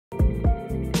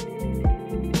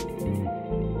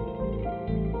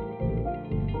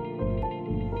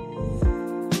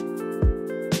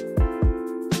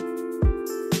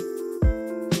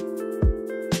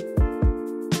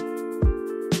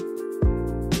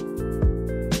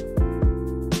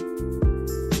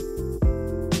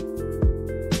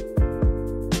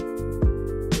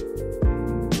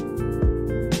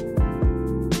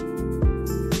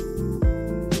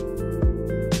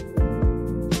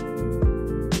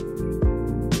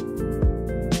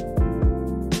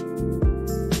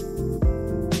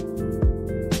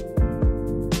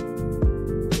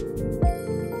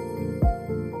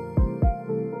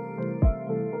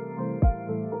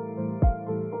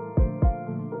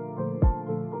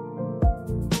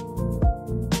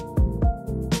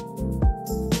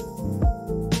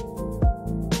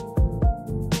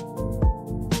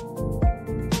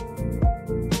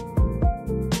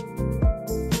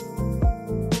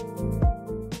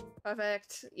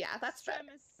Perfect. Yeah, that's better.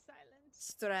 Strem is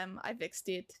silent. Strem, I fixed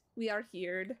it. We are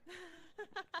here.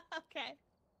 Okay.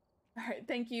 All right,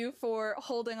 thank you for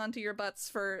holding onto your butts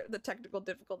for the technical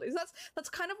difficulties. That's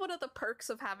kind of one of the perks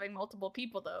of having multiple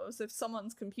people, though, is if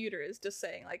someone's computer is just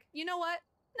saying, like, you know what?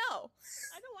 No.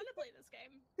 I don't want to play this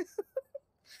game.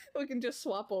 We can just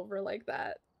swap over like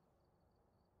that.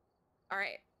 All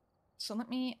right. So let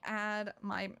me add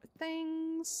my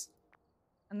things.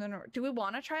 And then, do we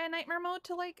want to try a nightmare mode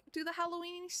to, like, do the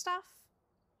Halloween stuff?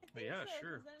 Yeah, so,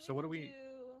 sure. So what do we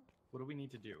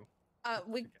need to do?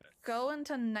 We go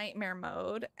into nightmare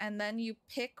mode, and then you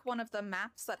pick one of the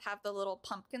maps that have the little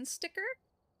pumpkin sticker.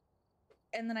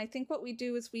 And then I think what we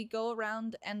do is we go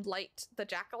around and light the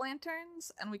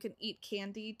jack-o'-lanterns, and we can eat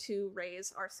candy to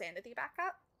raise our sanity back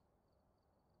up.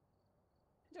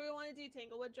 Do we want to do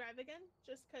Tanglewood Drive again?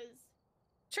 Just because...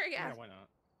 Sure, yeah. Yeah, why not?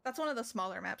 That's one of the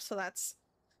smaller maps, so that's...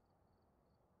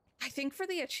 I think for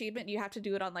the achievement, you have to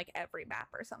do it on, like, every map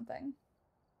or something.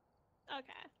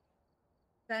 Okay.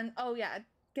 Then, oh yeah,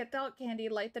 get the candy,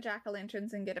 light the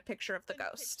jack-o'-lanterns, and get a picture of the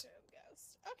ghost.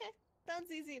 Okay,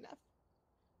 sounds easy enough.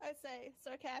 I say,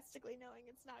 sarcastically knowing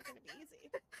it's not going to be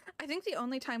easy. I think the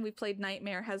only time we played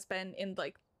Nightmare has been in,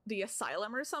 like, the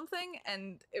asylum or something,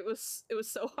 and it was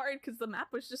so hard because the map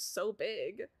was just so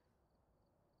big.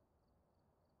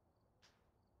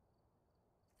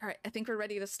 Alright, I think we're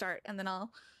ready to start, and then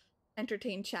I'll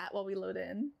entertain chat while we load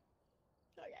in.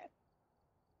 Okay.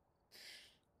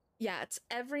 Yeah, it's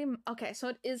every... Okay, so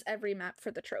it is every map for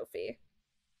the trophy.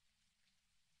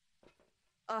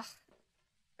 Ugh.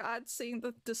 God, seeing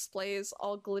the displays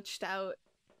all glitched out.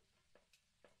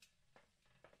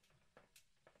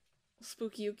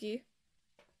 Spooky Yuki.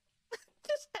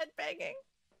 Just headbanging.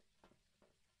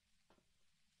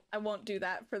 I won't do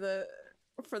that for the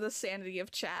sanity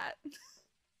of chat.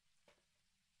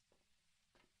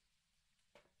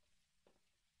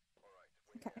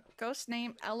 Okay, ghost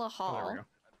name Ella Hall.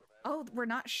 Oh, we're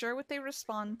not sure what they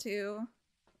respond to.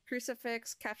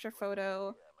 Crucifix, capture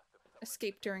photo,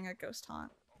 escape during a ghost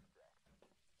haunt.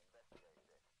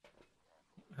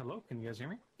 Hello, can you guys hear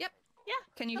me? Yep. Yeah.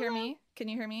 Can you hear me? Can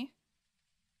you hear me?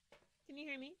 Can you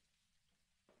hear me?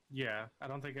 Yeah, I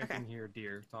don't think I can hear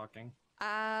deer talking.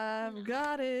 I've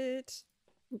got it.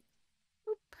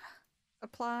 Oop.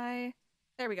 Apply.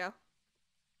 There we go.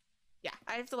 Yeah,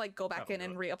 I have to like go back in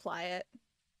and reapply it.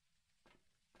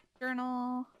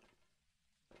 Journal.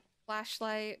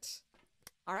 Flashlight.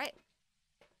 All right.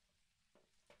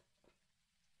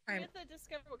 We have to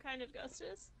discover what kind of ghost it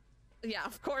is. Yeah,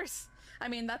 of course. I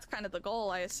mean, that's kind of the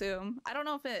goal, I assume. I don't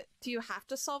know if it... Do you have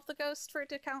to solve the ghost for it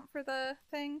to count for the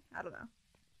thing? I don't know.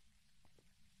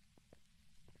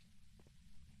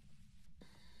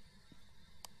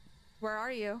 Where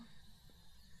are you?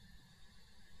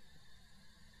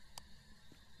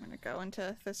 I'm gonna go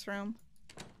into this room.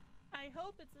 I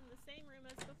hope it's in the same room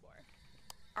as before.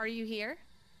 Are you here?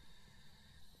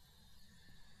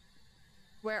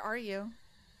 Where are you?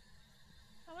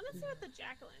 I want to see what the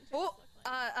jack-o'-lanterns look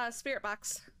like. Spirit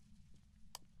box.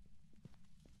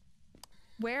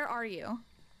 Where are you?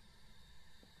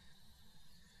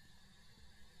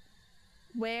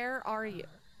 Where are you?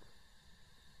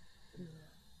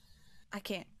 I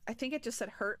can't. I think it just said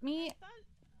hurt me.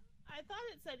 I thought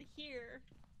it said here.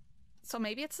 So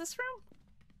maybe it's this room?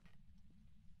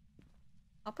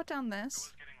 I'll put down this. It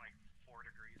was getting like 4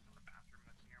 degrees in the bathroom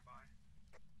that's nearby.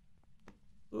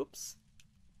 Oops.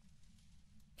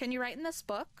 Can you write in this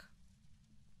book?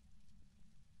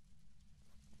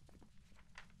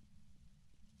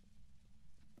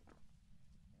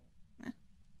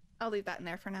 I'll leave that in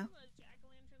there for now. What a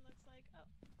jack-o'-lantern looks like.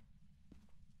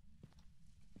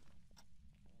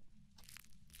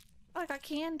 Oh, I got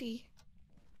candy.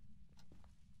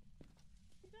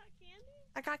 You got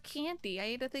candy? I got candy. I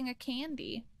ate a thing of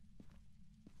candy.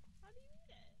 How do you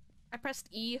eat it? I pressed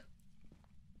E.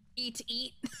 E to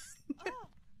eat. Oh,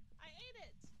 I ate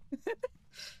it.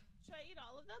 Should I eat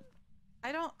all of them?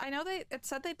 I know it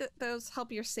said those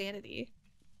help your sanity.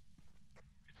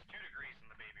 It's 2 degrees in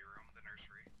the baby room, the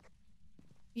nursery.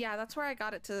 Yeah, that's where I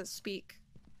got it to speak.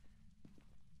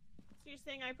 So you're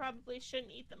saying I probably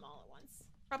shouldn't eat them all at once?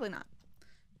 Probably not.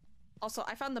 Also,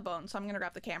 I found the bone, so I'm gonna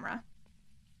grab the camera.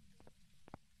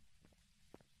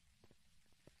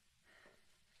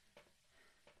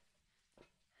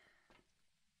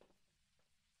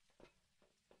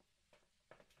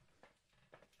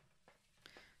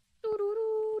 Doo doo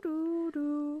doo doo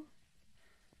doo.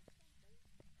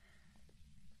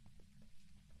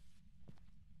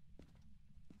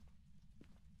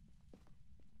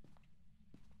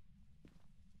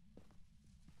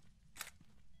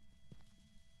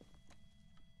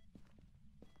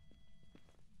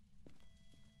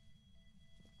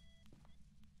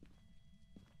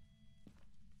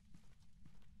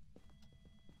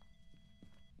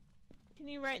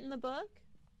 you write in the book?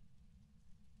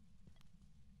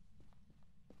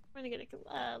 I'm gonna get a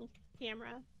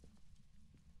camera.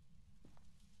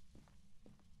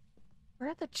 Where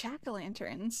are the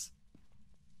jack-o'-lanterns?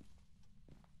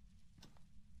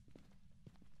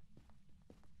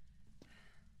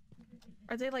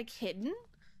 Are they like hidden?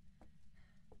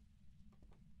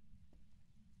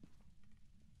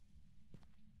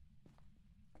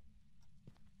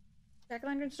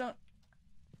 Jack-o'-lanterns don't...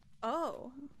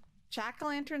 Oh.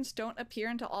 Jack-o'-lanterns don't appear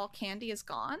until all candy is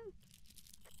gone?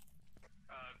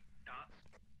 Dots.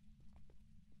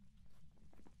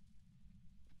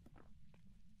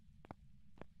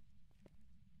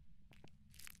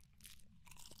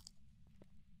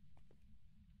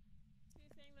 So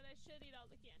you're saying that I should eat all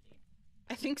the candy?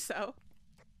 I think so.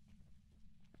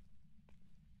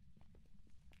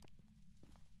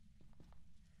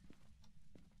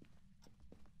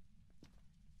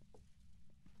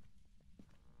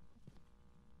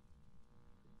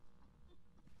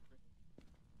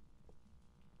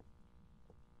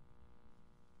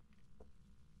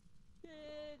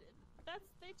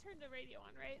 They turned the radio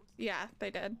on, right? Yeah, they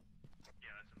did. Yeah,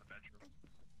 that's in the bedroom.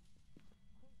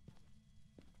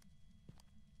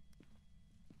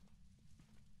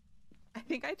 I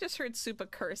think I just heard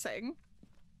Supah cursing.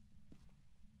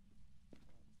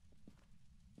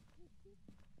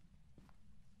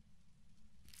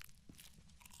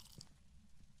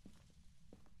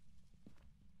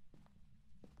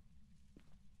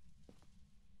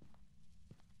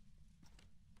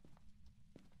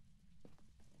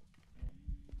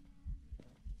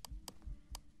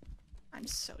 I'm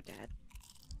so dead.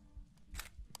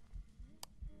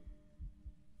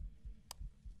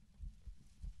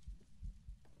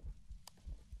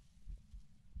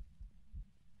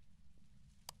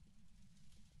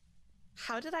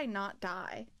 How did I not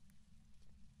die?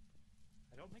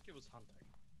 I don't think it was hunting.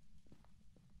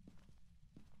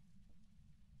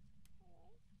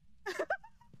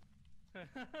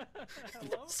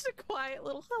 Hello? Just a quiet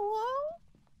little hello?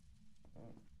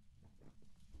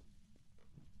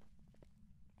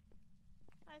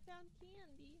 I found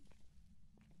candy.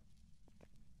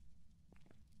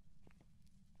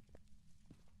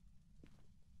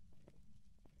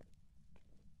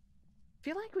 I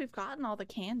feel like we've gotten all the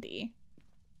candy.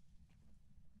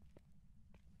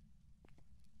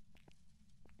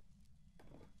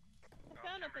 I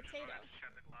found a potato.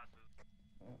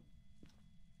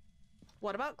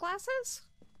 What about glasses?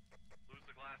 Lose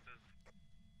the glasses.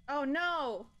 Oh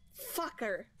no!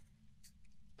 Fucker.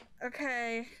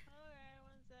 Okay. Alright,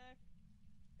 one sec.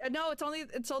 No, it's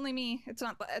only me. It's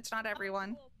not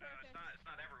everyone. Oh, cool, perfect. It's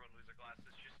not everyone lose their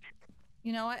glasses, just you.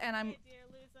 You know what? And Hey, dear,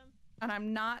 lose them.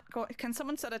 I'm not going. Can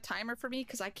someone set a timer for me?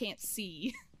 Because I can't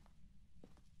see.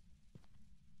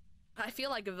 I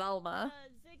feel like Velma.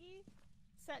 Ziggy,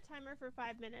 set timer for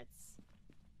 5 minutes.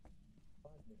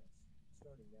 5 minutes.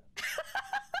 Starting now.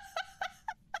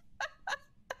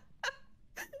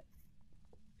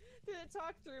 Did it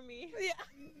talk through me? Yeah.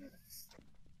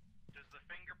 Does the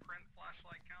fingerprint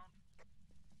flashlight count?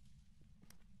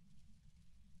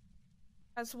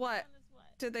 As what? One is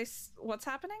what? Did they? What's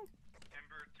happening?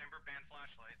 Timber band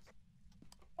flashlights.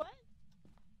 What?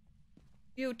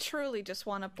 You truly just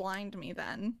want to blind me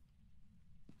then.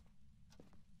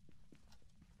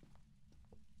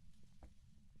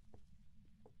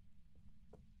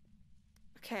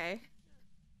 Okay.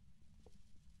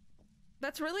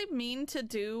 That's really mean to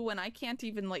do when I can't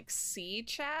even, like, see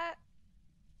chat.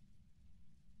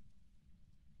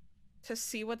 To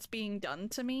see what's being done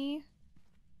to me.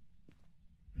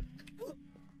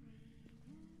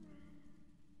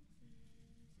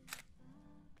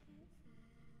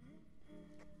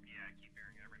 Yeah, I keep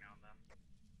hearing it every now and then.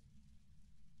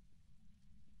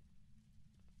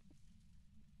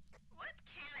 What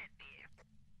can it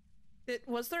be?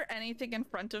 Was there anything in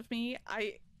front of me?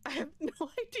 I have no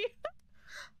idea.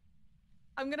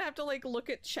 I'm gonna have to, like, look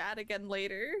at chat again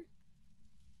later.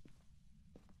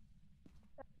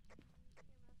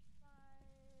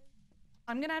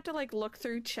 I'm gonna have to, like, look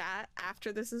through chat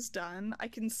after this is done. I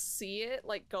can see it,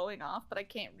 like, going off, but I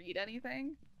can't read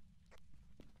anything.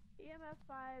 EMF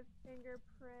 5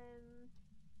 fingerprint.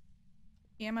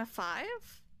 EMF 5?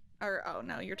 Or, oh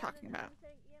no, you're talking about. I'm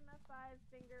saying EMF 5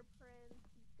 fingerprint,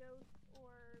 ghost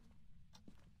orb.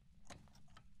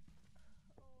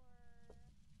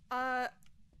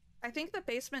 I think the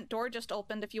basement door just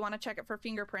opened if you want to check it for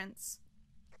fingerprints.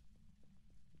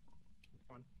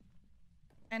 One.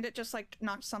 And it just, like,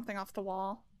 knocked something off the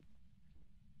wall.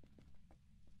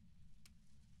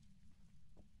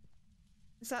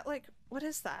 Is that, like, what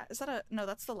is that? Is that a... No,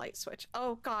 that's the light switch.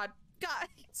 Oh, God.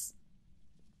 Guys!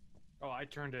 Oh, I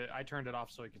turned it off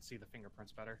so I could see the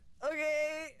fingerprints better.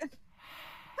 Okay.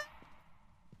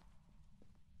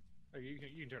 Oh, you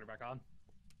can turn it back on.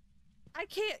 I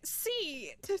can't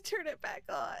see to turn it back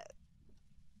on.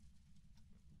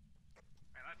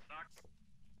 Man, that sucks.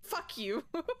 Fuck you.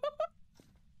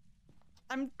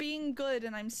 I'm being good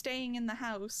and I'm staying in the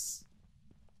house.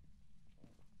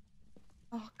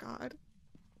 Oh god.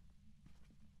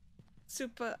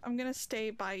 Supah, I'm gonna stay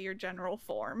by your general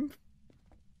form.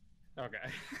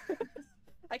 Okay.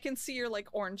 I can see your, like,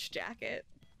 orange jacket.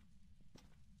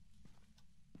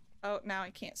 Oh, now I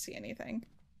can't see anything.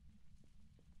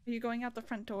 Are you going out the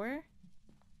front door?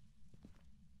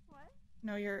 What?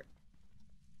 No, you're...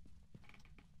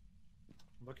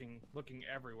 Looking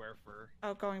everywhere for...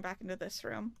 Oh, going back into this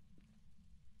room.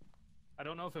 I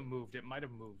don't know if it moved. It might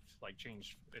have moved, like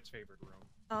changed its favorite room.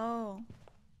 Oh.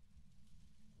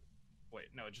 Wait,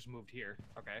 no, it just moved here.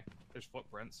 Okay, there's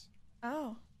footprints.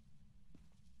 Oh.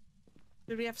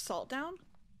 Did we have salt down?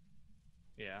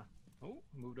 Yeah. Oh,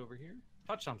 moved over here.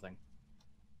 Touch something.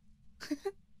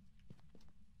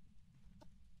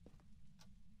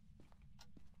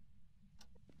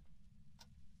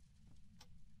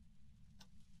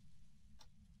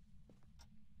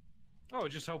 Oh,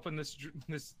 just opened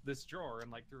this drawer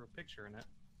and like threw a picture in it.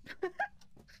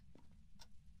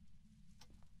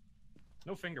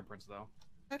 No fingerprints though.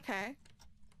 Okay.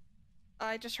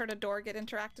 I just heard a door get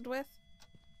interacted with.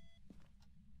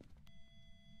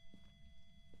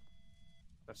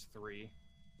 That's 3.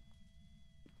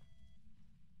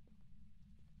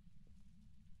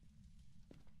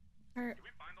 Or, Did we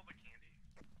find all the candy?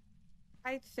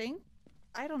 I think.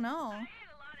 I don't know. I ate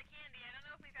a lot of candy. I don't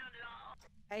know if we found it all.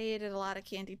 I ate a lot of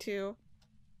candy too.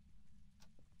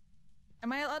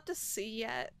 Am I allowed to see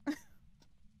yet?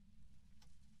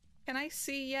 Can I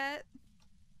see yet?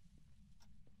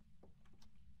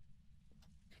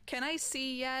 Can I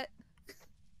see yet?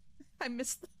 I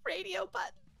missed the radio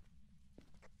button.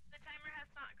 The timer has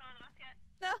not gone off yet.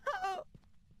 No!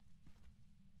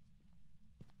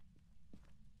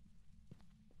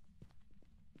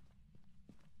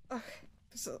 Okay,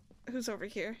 so who's over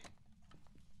here?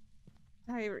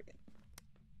 I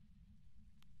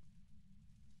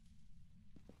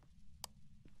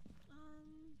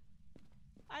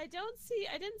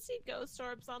didn't see ghost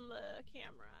orbs on the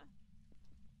camera.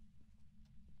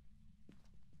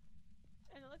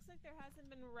 And it looks like there hasn't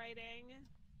been writing.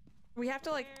 We have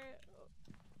to like.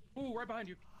 Ooh, right behind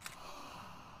you.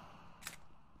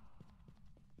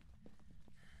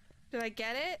 Did I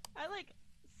get it? I like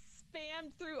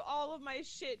spammed through all of my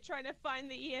shit trying to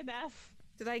find the EMF.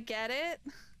 Did I get it?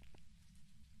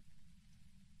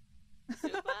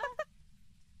 Supah?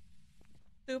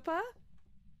 Supah?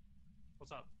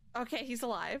 What's up? Okay, he's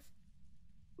alive.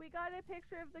 We got a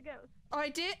picture of the ghost. Oh, I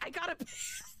did? I got a picture!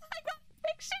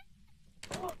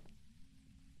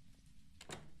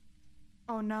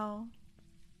 Oh no.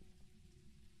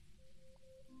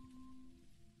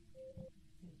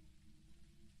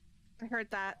 I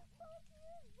heard that.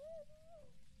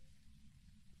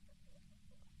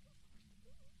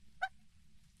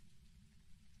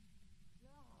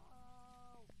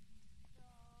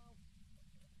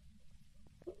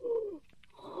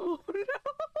 Oh no!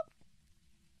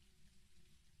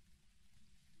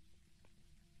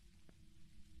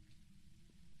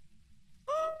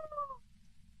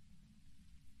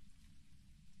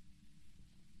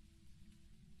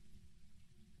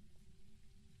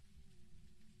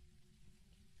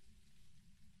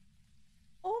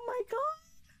 Oh my god!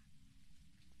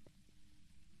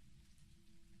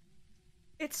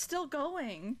 It's still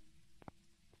going.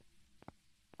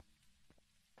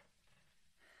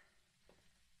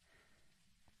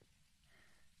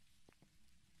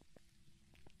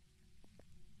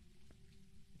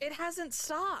 It hasn't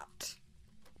stopped.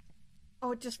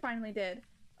 Oh, it just finally did.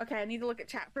 Okay, I need to look at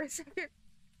chat for a second.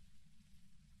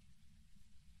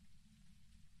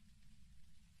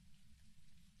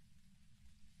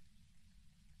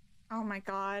 Oh my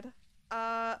god.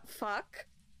 Fuck.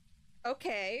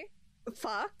 Okay.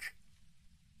 Fuck.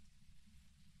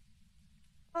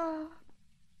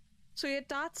 So we had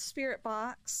Dot's spirit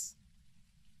box.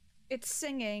 It's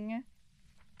singing.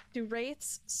 Do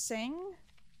wraiths sing?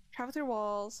 Travel through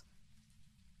walls.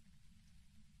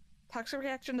 Toxic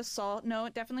reaction to salt. No,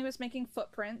 it definitely was making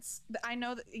footprints. I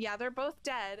know that, yeah, they're both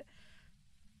dead.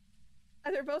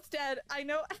 They're both dead. I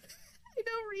know, I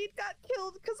know Reed got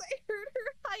killed because I heard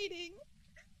her hiding.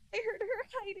 I heard her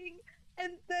hiding,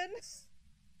 and then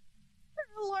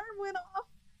her alarm went off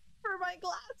for my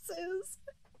glasses,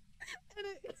 and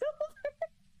it killed her.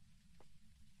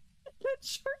 And then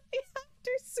shortly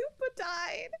after, Supah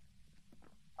died.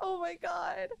 Oh my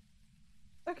god.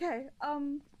 Okay,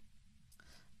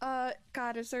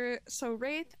 God, is there, so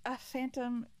Wraith, a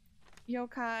Phantom,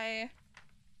 Yokai,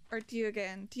 or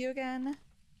Dyugen? Dyugen,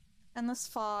 and this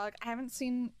fog.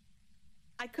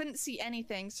 I couldn't see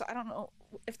anything, so I don't know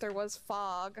if there was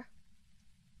fog.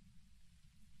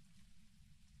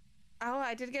 Oh,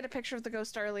 I did get a picture of the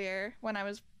ghost earlier when I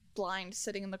was blind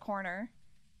sitting in the corner.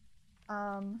 What's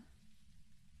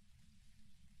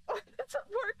a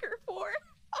marker for?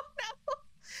 Oh no!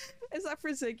 Is that for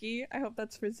Ziggy? I hope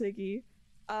that's for Ziggy.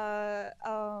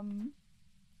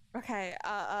 Okay,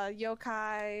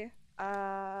 yokai,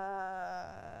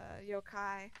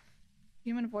 yokai.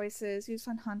 Human voices, used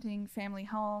when hunting family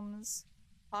homes.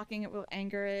 Talking it will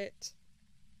anger it.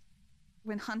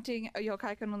 When hunting, a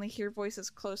yokai can only hear voices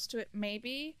close to it.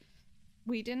 Maybe.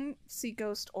 We didn't see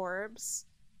ghost orbs.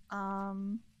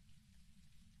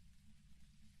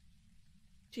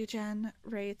 Jugen,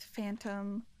 Wraith,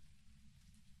 Phantom.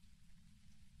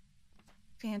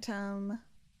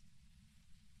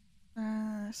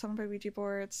 Someone by Ouija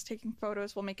boards. Taking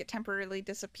photos will make it temporarily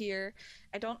disappear.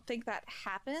 I don't think that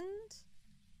happened.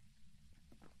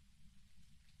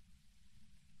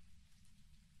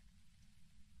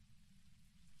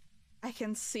 I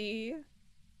can see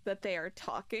that they are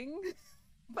talking,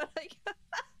 but I can't.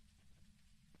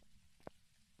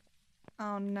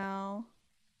 Oh no.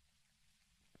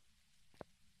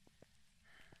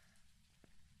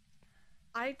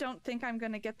 I don't think I'm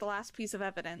gonna get the last piece of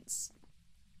evidence.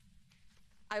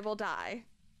 I will die.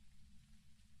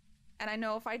 And I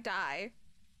know if I die,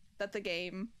 that the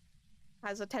game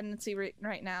has a tendency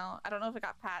right now. I don't know if it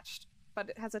got patched, but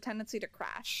it has a tendency to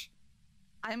crash.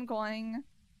 I'm going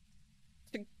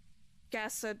to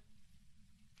guess a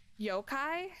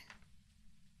yokai?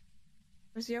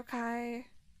 There's yokai,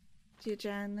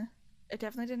 Jigen. It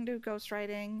definitely didn't do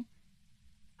ghostwriting.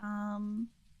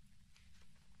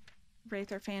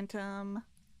 Wraith or Phantom.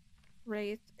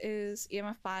 Wraith is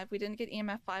EMF 5. We didn't get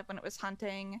EMF 5 when it was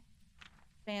hunting.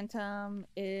 Phantom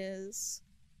is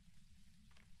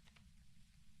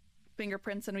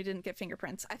fingerprints, and we didn't get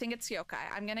fingerprints. I think it's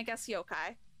yokai. I'm gonna guess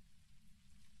yokai.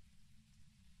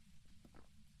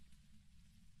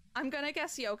 I'm gonna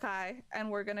guess yokai,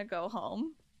 and we're gonna go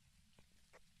home.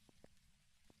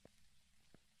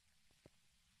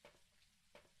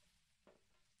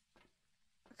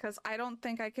 Because I don't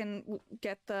think I can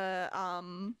get the,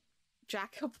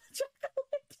 jack-o'-lantern.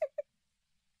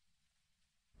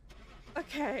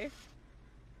 Okay.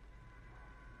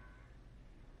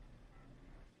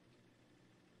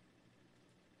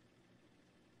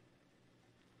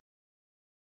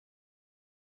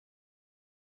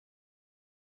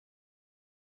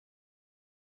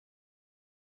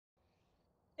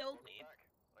 Killed me.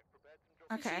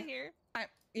 Okay. Is she here?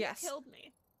 Yes. You killed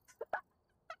me.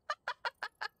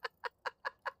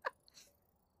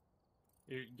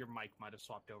 Your mic might have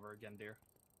swapped over again, dear.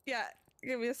 Yeah,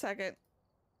 give me a second.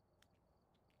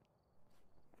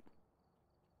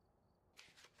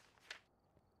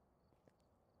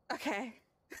 Okay.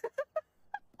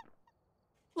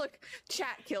 Look,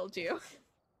 chat killed you.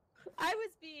 I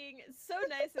was being so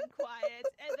nice and quiet,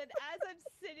 and then as I'm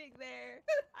sitting there,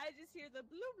 I just hear the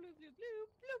bloop bloop bloop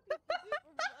bloop bloop bloop bloop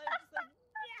bloop. I'm just like,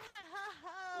 yeah.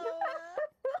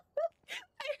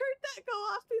 I heard that go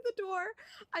off through the door.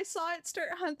 I saw it start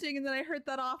hunting, and then I heard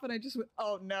that off, and I just went,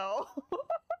 oh no.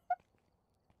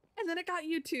 And then it got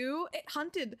you too. It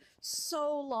hunted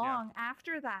so long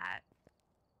after that.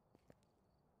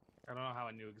 I don't know how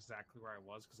I knew exactly where I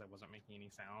was because I wasn't making any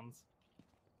sounds.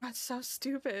 That's so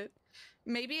stupid.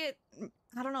 Maybe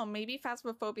I don't know, maybe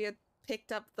Phasmophobia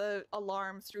picked up the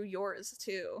alarm through yours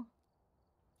too.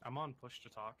 I'm on push to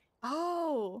talk.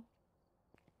 Oh!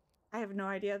 I have no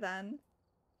idea then.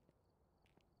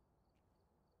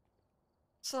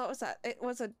 So what was that? It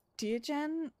was a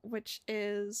Diogen, which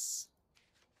is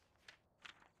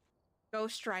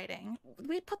ghostwriting.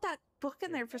 We put that book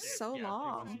in there for so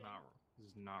long. It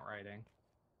was not writing.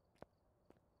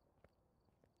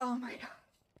 Oh my god.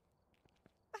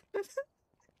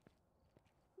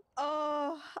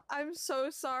 Oh, I'm so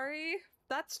sorry.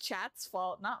 That's chat's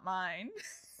fault, not mine.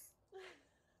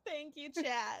 Thank you,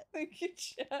 chat. Thank you,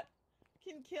 chat.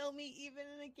 Can kill me even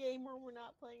in a game where we're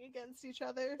not playing against each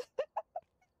other.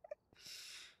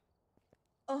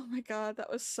 Oh my god,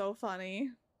 that was so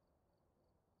funny.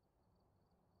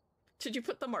 Did you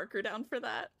put the marker down for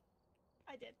that?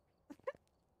 I did.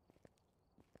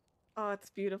 Oh, it's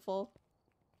beautiful.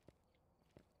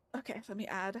 Okay, let me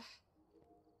add.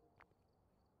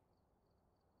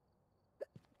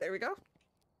 There we go.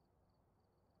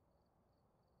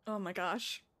 Oh my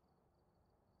gosh.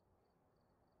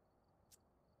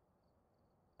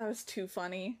 That was too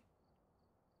funny.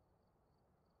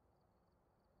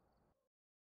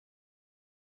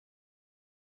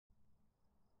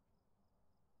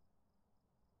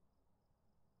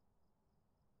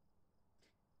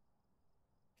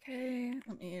 Okay,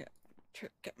 let me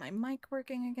get my mic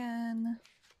working again.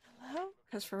 Hello?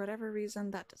 Because for whatever reason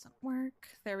that doesn't work.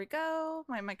 There we go.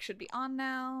 My mic should be on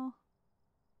now.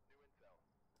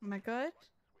 Am I good?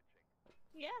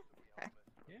 Yeah.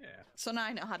 Yeah. So now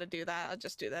I know how to do that. I'll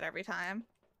just do that every time.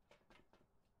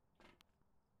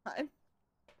 Fine.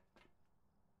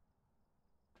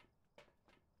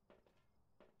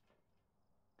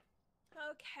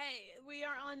 Okay, we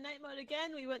are on night mode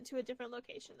again. We went to a different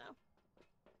location though.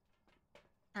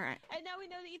 Alright. And now we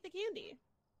know to eat the candy.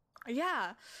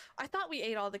 Yeah. I thought we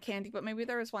ate all the candy, but maybe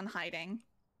there was one hiding.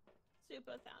 Supah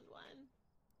found one.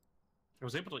 I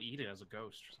was able to eat it as a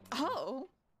ghost or something. Oh.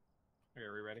 Okay,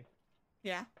 are we ready?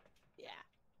 Yeah. Yeah.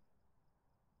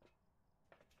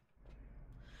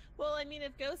 Well, I mean,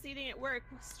 if ghost eating at work,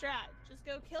 strat, just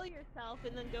go kill yourself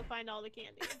and then go find all the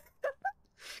candy.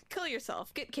 Kill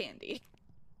yourself. Get candy.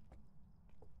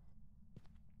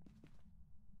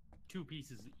 2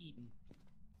 pieces eaten.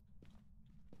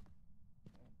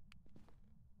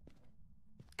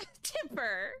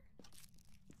 Timber.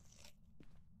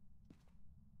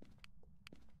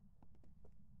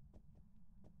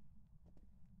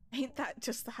 Ain't that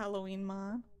just the Halloween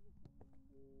mod?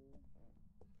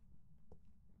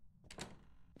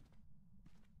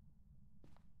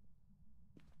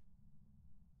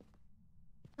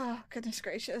 Oh, goodness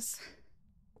gracious.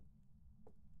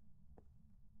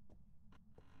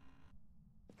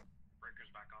 Breaker's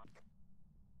back on.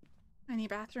 Any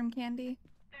bathroom candy?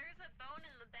 There's a bone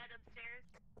in the bed upstairs.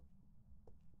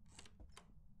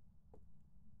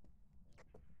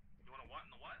 You want a what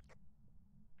in the what?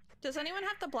 Does anyone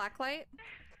have the black light?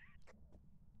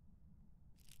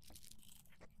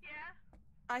 Yeah?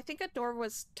 I think a door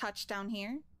was touched down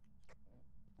here.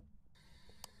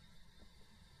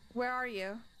 Where are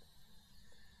you?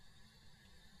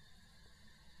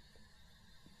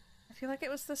 I feel like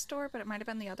it was this door, but it might have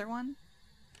been the other one.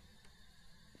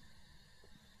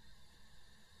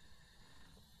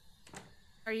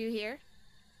 Are you here?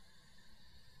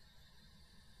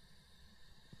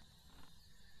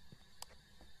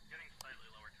 Getting slightly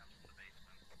lower temps in the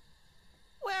basement.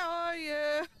 Where are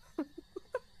you?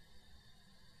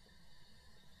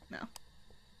 No.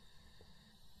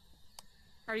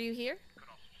 Are you here? Could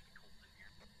also just be cold in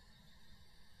here.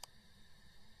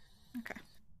 Okay.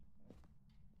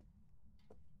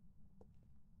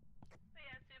 So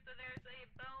yeah, Supah, there's a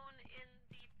bone in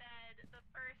the bed, the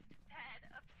first bed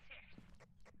upstairs.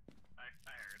 I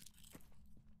heard.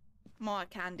 More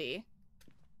candy.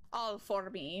 All for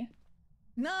me.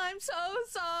 No, I'm so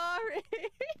sorry.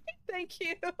 Thank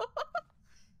you.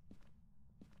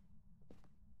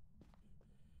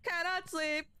 Cannot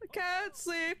sleep. Can't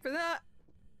sleep for that.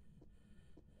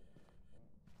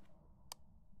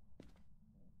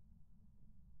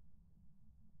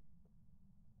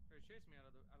 It chased me out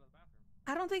of the bathroom.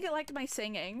 I don't think it liked my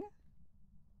singing.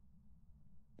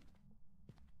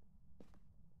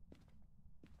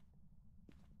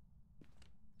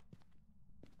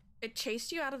 It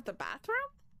chased you out of the bathroom?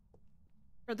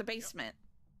 Or the basement?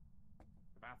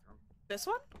 The bathroom. This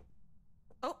one?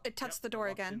 Oh, it touched Yep, the door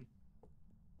walked again. in.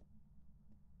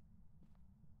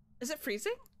 Is it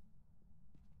freezing?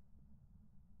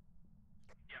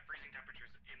 Yeah, freezing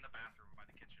temperatures in the bathroom by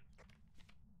the kitchen.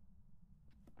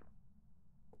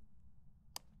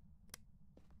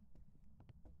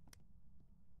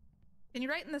 Can you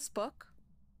write in this book?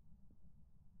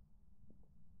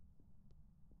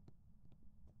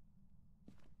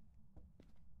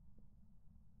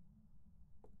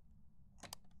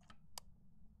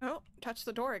 Oh, touch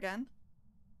the door again.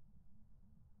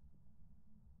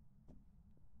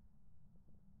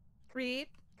 Reed?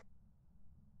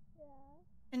 Yeah.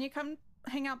 Can you come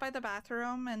hang out by the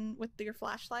bathroom and with your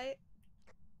flashlight?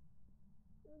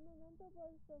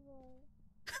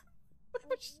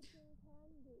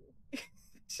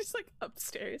 She's like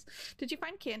upstairs. Did you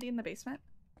find candy in the basement?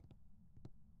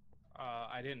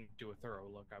 I didn't do a thorough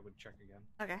look. I would check again.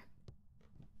 Okay.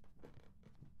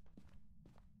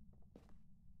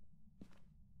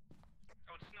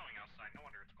 Oh, it's snowing outside. No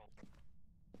wonder it's cold.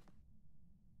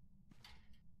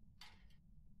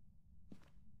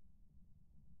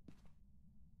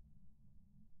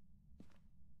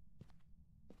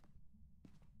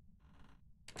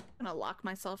 I'm gonna lock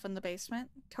myself in the basement.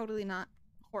 Totally not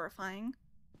horrifying.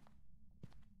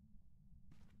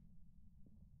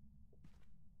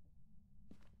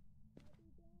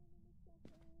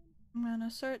 I'm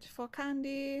gonna search for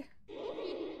candy. Oh,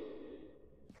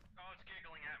 it's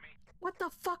giggling at me. What the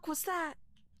fuck was that?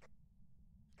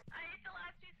 I ate the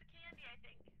last piece of candy, I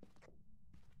think.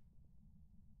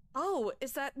 Oh,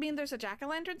 does that mean there's a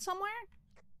jack-o'-lantern somewhere?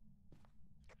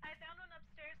 I found one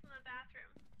upstairs in the bathroom.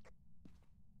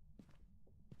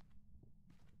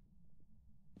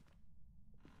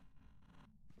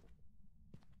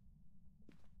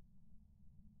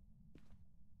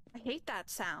 hate that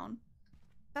sound.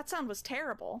 That sound was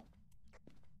terrible.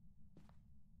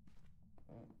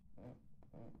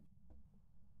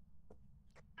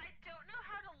 I don't know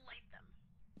how to light them.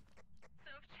 So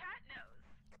if chat knows.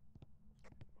 With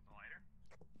the lighter?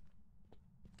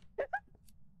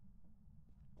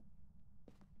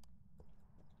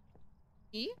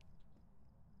 E?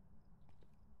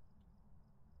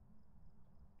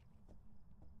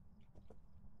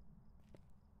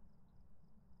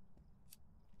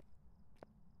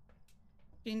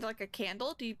 Do you need like a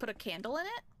candle? Do you put a candle in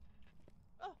it?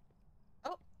 Oh.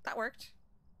 Oh, that worked.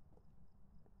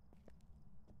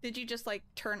 Did you just like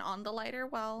turn on the lighter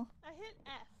while... I hit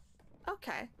F.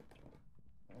 Okay.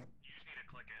 You just need to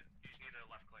click it. You just need to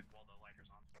left click while the lighter's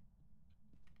on.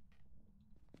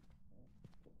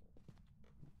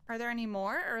 Are there any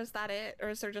more, or is that it? Or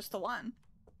is there just the one?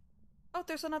 Oh,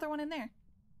 there's another one in there.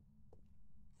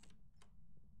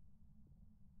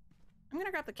 I'm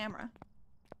gonna grab the camera.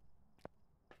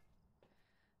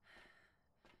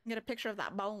 Get a picture of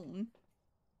that bone.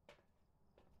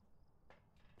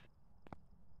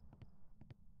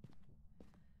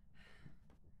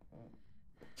 Oh,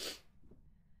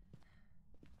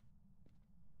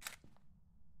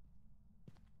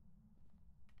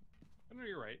 no,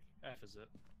 you're right. F is it.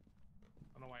 I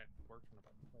don't know why it worked in the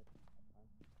button.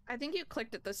 I think you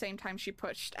clicked at the same time she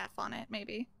pushed F on it,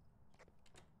 maybe.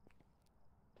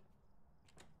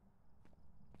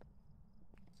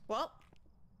 Well,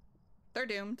 they're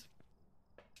doomed.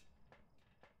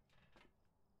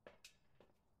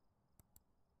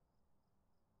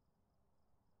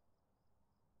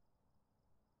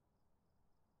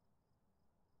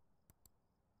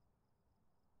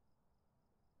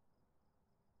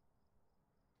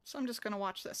 So I'm just gonna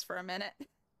watch this for a minute.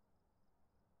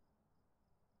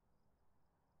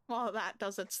 While that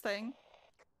does its thing.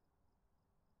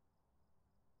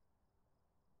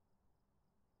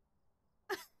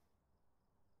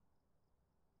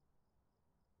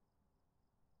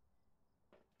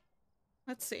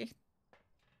 Let's see. I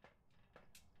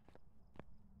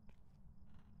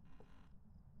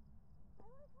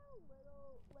like how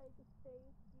little, like,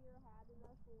 space Deer had in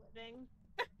us living.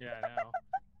 Yeah, I know.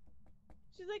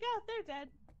 She's like, oh, they're dead.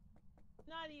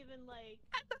 Not even, like...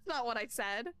 That's not what I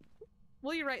said.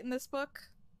 Will you write in this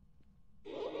book?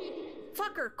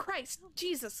 Fucker, Christ,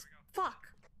 Jesus, fuck.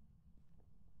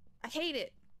 I hate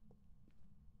it.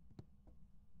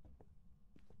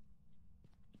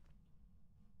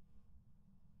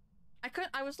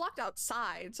 I was locked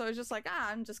outside, so I was just like,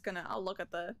 I'll look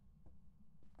at the...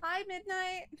 Hi,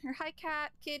 Midnight, or hi,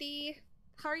 Cat, Kitty.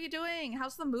 How are you doing?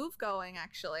 How's the move going,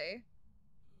 actually?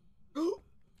 No!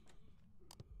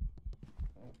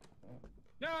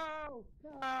 No!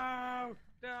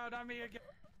 No, not me again.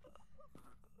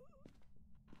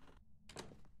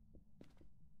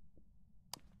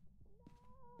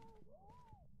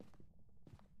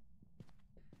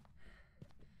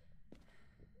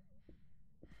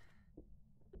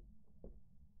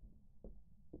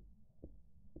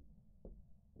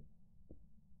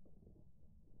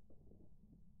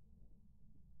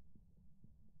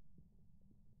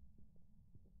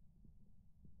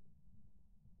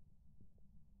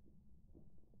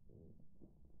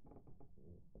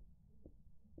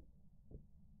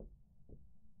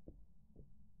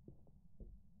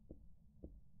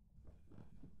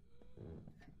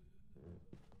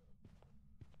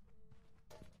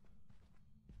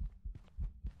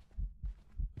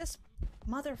 This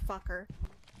motherfucker.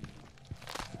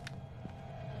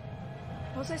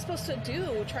 What was I supposed to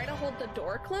do? Try to hold the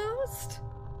door closed?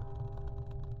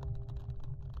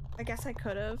 I guess I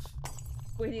could have.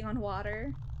 Waiting on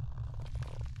water.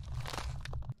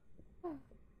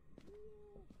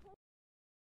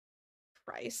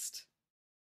 Christ.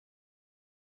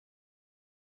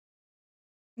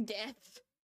 Death.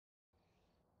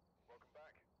 Welcome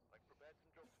back. I've prepared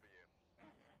some jobs for you.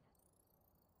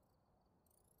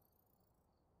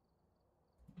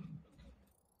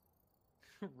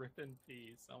 Rip in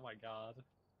peace. Oh my god.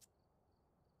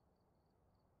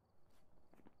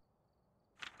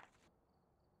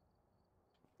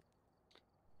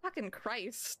 Fucking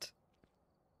Christ.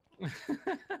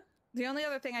 The only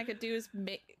other thing I could do is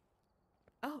make...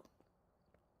 Oh.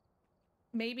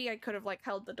 Maybe I could have, like,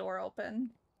 held the door open.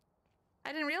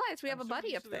 I didn't realize we have a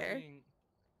buddy up there.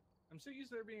 I'm so used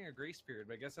to there being a grace period,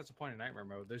 but I guess that's the point of nightmare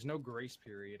mode. There's no grace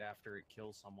period after it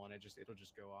kills someone. It'll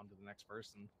just go on to the next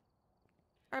person.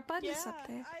 Our buddy's up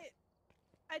there.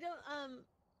 I don't,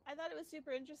 I thought it was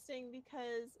super interesting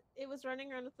because it was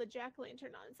running around with the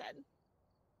jack-o'-lantern on its head.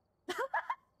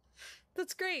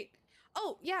 That's great.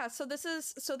 Oh, yeah, so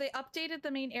they updated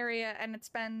the main area and it's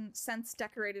been since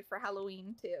decorated for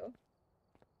Halloween too.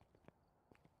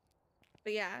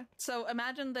 But yeah, so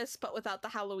imagine this but without the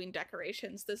Halloween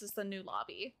decorations. This is the new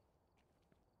lobby.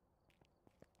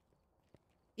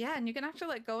 Yeah, and you can actually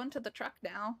like go into the truck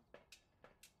now.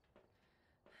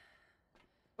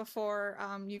 Before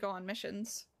you go on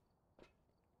missions.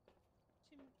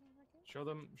 Show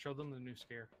them the new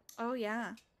scare. Oh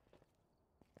yeah.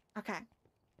 Okay.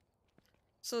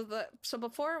 So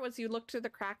before it was you look through the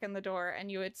crack in the door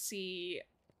and you would see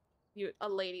a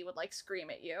lady would like scream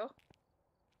at you.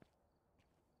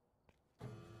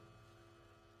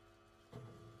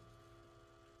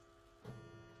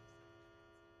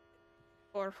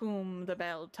 For whom the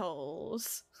bell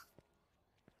tolls.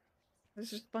 There's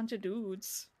just a bunch of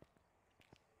dudes.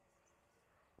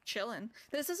 Chilling.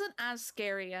 This isn't as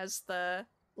scary as the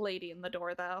lady in the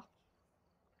door though.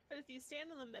 But if you stand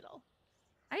in the middle.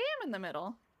 I am in the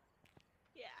middle.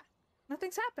 Yeah.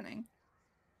 Nothing's happening.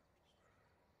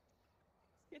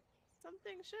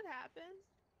 Something should happen.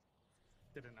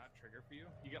 Did it not trigger for you?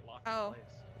 You get locked Oh. in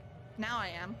place. Now I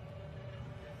am.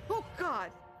 Oh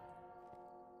god!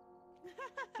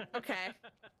 Okay.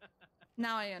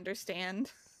 Now I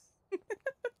understand.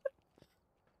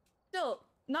 Still,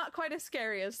 not quite as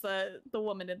scary as the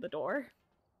woman in the door.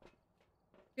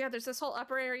 Yeah, there's this whole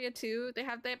upper area too. They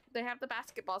have the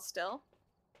basketball still.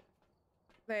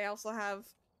 They also have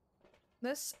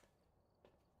this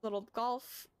little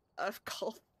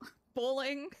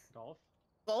bowling, Golf?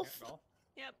 golf, Yeah, golf?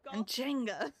 Yep, and golf.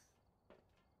 Jenga.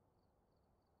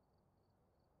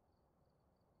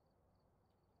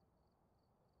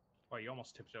 Oh, you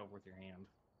almost tipped it over with your hand.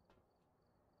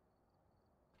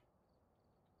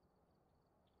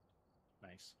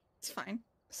 Nice. It's fine.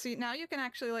 See, now you can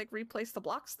actually like replace the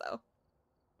blocks though.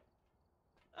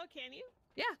 Oh, can you?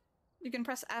 Yeah, you can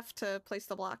press F to place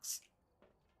the blocks.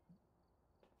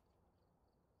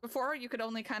 Before you could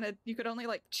only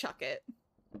like chuck it.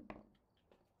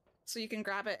 So you can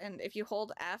grab it and if you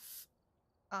hold F,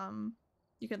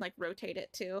 you can like rotate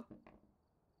it too.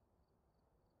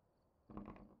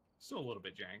 Still a little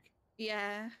bit jank.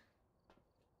 Yeah.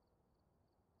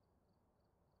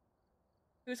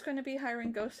 Who's going to be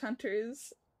hiring ghost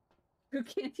hunters who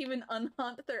can't even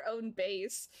unhaunt their own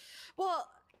base? Well,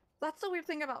 that's the weird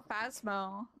thing about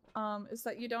Phasmo, is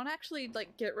that you don't actually,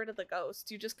 like, get rid of the ghost.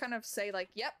 You just kind of say, like,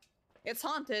 yep, it's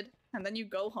haunted, and then you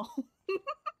go home.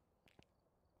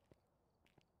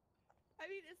 I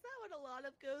mean, is that what a lot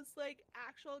of ghosts, like,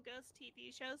 actual ghost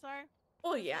TV shows are?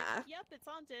 Oh, Like, yeah. yep, it's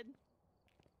haunted.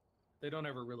 They don't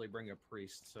ever really bring a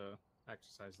priest to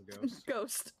exercise the ghost.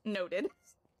 Ghost. Noted.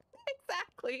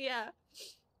 Exactly, yeah.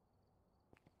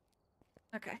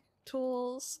 Okay.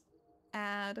 Tools.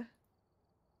 Add.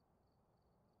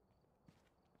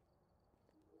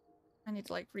 I need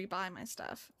to, like, rebuy my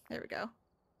stuff. There we go.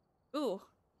 Ooh.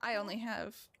 I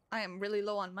am really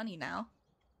low on money now.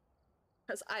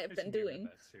 Because I have I been should get rid of doing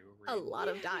that too, a really. lot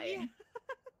of dying.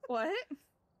 What?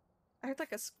 I heard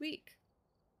like a squeak.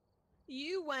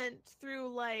 You went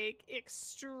through, like,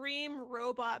 extreme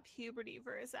robot puberty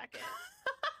for a second.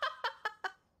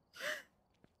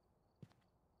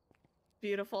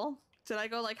 Beautiful. Did I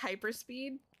go like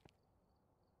hyperspeed?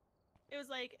 It was,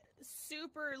 like,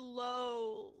 super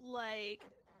low, like,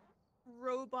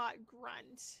 robot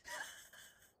grunt.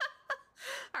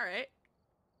 Alright.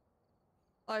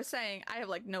 Well, I was saying, I have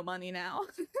like no money now.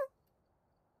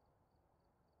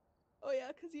 Oh, yeah,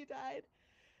 because you died.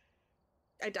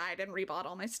 I died and rebought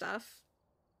all my stuff.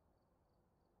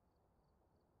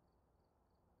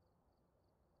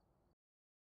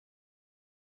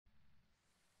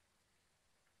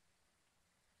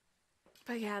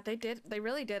 But yeah, they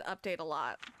really did update a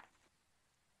lot.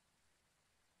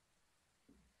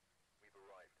 We've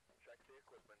arrived. Check the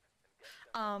equipment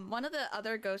and get One of the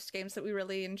other Ghost games that we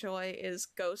really enjoy is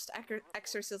Ghost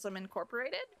Exorcism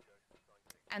Incorporated.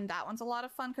 And that one's a lot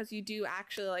of fun because you do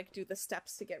actually like do the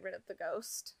steps to get rid of the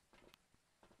ghost.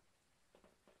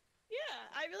 Yeah,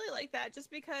 I really like that just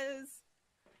because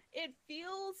it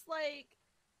feels like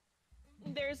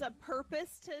there's a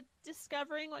purpose to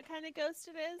discovering what kind of ghost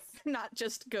it is. Not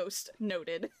just ghost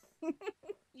noted.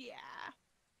 Yeah.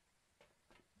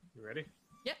 You ready?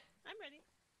 Yep. I'm ready.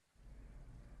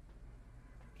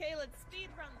 Okay, let's speed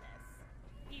run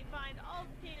this. You find all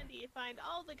the candy, you find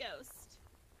all the ghost.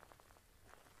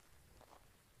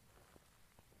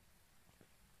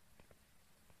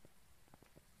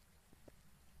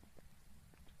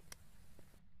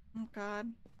 Oh god.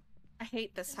 I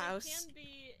hate this And they house. can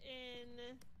be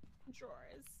in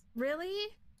drawers. Really?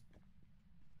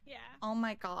 Yeah. Oh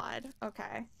my god.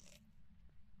 Okay.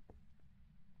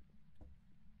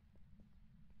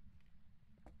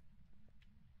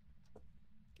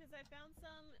 I found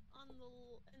some on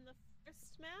in the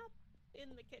first map in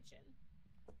the kitchen.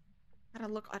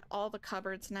 Gotta look at all the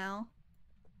cupboards now.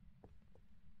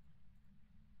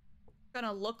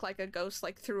 Gonna look like a ghost,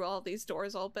 like, through all these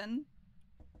doors open.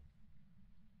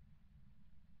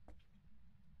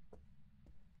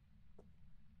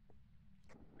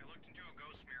 I looked into a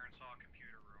ghost mirror and saw a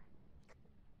computer room.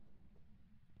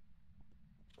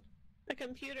 The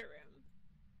computer room.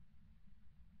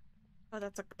 Oh,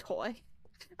 that's a toy.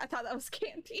 I thought that was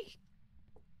candy.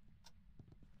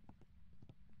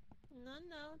 No,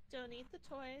 no, don't eat the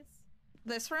toys.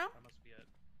 This room? That must be it.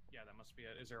 Yeah, that must be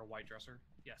it. Is there a white dresser?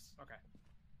 Yes. Okay.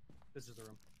 This is the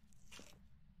room.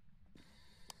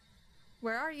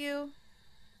 Where are you?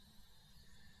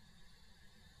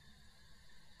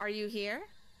 Are you here?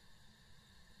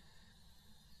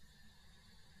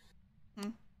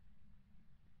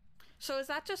 So is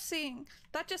that just seeing...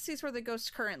 That just sees where the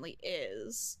ghost currently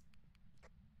is.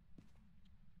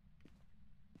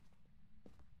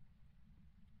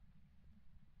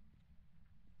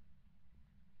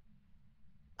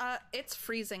 It's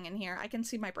freezing in here. I can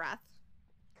see my breath.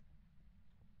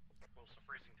 Close to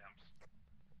freezing temps.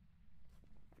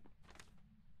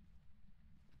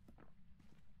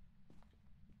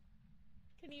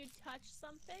 Can you touch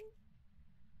something?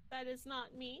 That is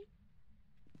not me.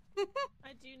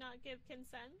 I do not give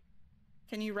consent.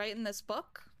 Can you write in this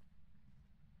book?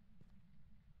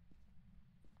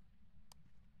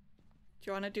 Do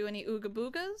you want to do any ooga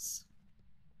boogas?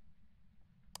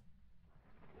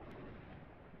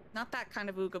 Not that kind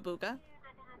of ooga booga.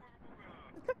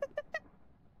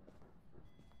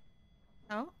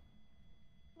 Oh?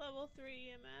 Level 3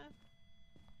 EMF.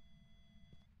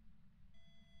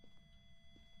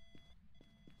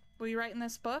 Will you write in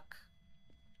this book?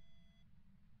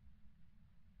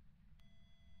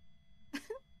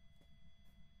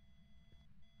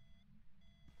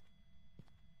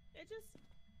 It just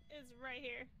is right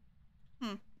here.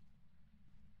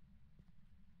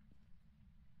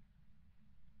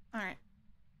 Alright.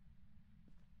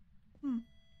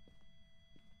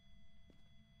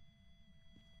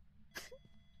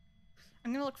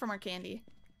 I'm gonna look for more candy.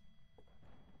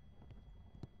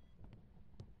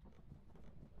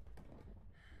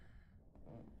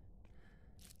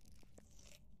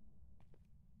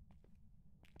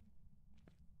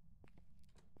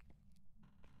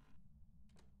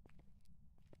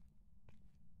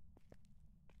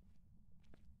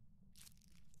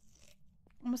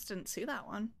 Almost didn't see that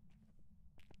one.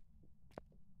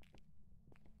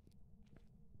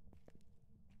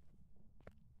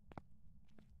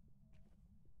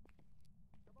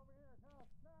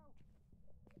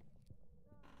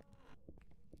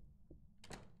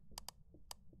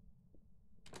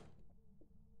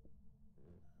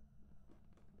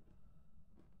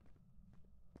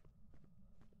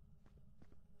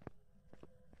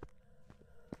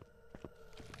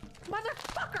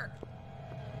 Motherfucker!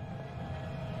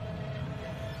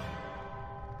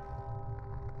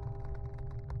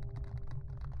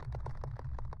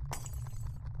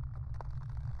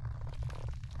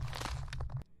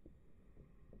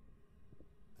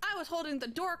 I was holding the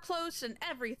door closed and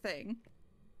everything.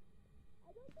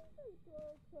 I don't think the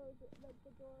door closed, like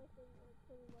the door thing works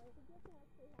anymore. I think you have to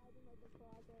actually hide in like a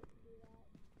closet to do that.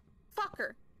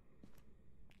 Fucker.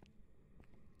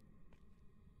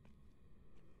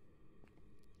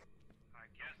 I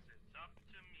guess it's up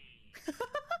to me.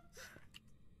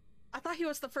 I thought he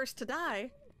was the first to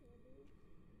die.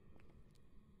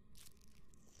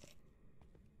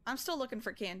 I'm still looking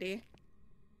for candy.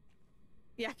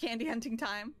 Yeah, candy hunting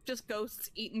time. Just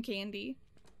ghosts eating candy.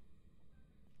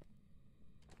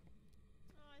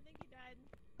 Oh, I think he died.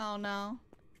 Oh no.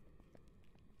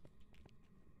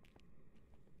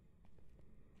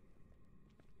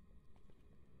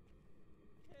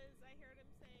 Because I heard him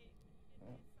say, in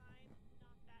his sign,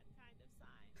 not that kind of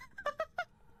sign.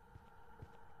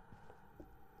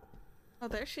 Oh,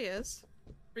 there she is.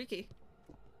 Freaky.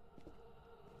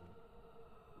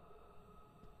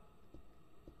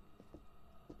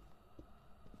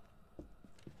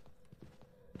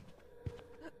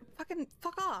 Fucking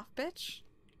fuck off, bitch.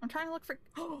 I'm trying to look for...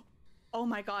 Oh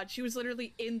my god, she was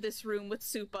literally in this room with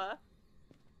Supah.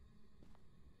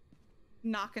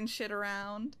 Knocking shit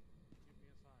around. Give me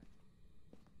a sign.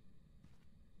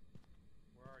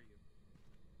 Where are you?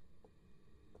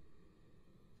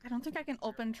 I don't think I can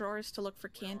open drawers to look for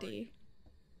Where are candy.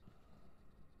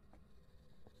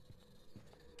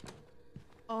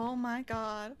 Oh my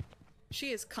god.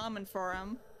 She is coming for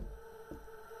him.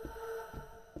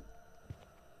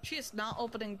 She is not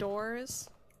opening doors.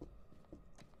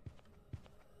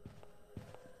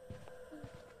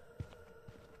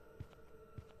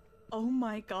 Oh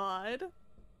my god.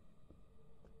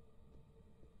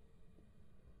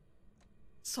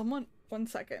 Someone, 1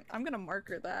 second. I'm gonna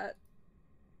marker that.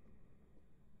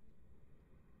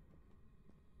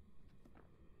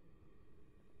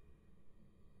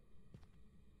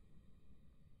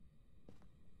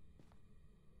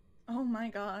 Oh my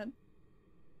god.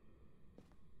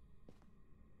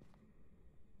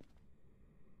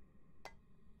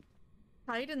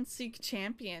 Hide and seek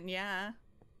champion, yeah.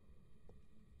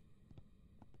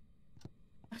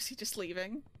 Oh, is he just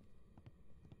leaving?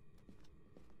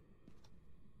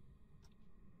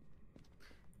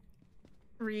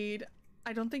 Reed,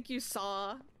 I don't think you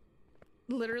saw.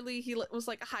 Literally, he was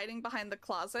like hiding behind the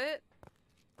closet.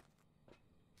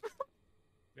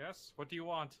 Yes? What do you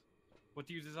want? What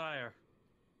do you desire?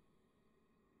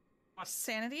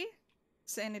 Sanity?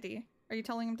 Sanity. Are you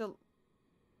telling him to...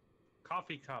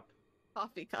 Coffee cup.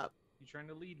 Coffee cup. You trying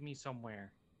to lead me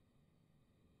somewhere?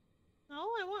 Oh,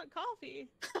 I want coffee.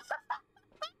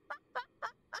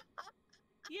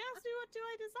 He asked me what do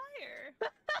I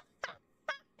desire.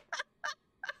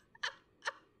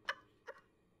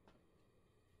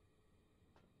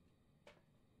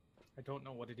 I don't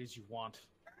know what it is you want.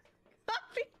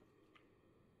 Coffee.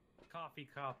 Coffee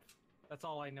cup. That's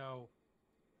all I know.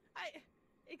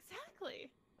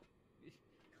 Exactly.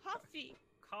 Coffee.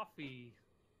 Coffee.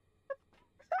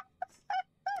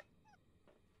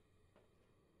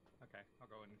 Okay, I'll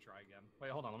go in and try again. Wait,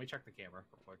 hold on. Let me check the camera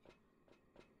real quick.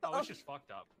 Oh, it's just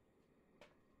fucked up.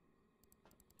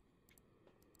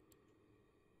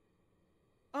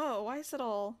 Oh, why is it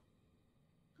all...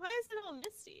 Why is it all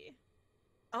misty?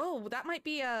 Oh, that might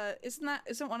be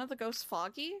isn't one of the ghosts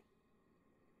foggy?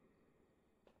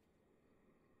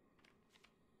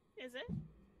 Is it?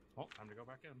 Oh, time to go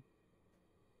back in.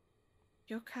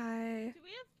 Yokai. Do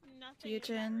we have nothing in Deogen.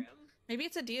 that room? Maybe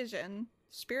it's a Deogen.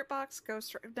 Spirit box,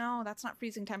 ghost... No, that's not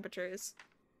freezing temperatures.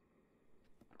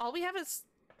 All we have is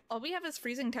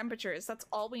freezing temperatures. That's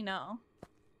all we know.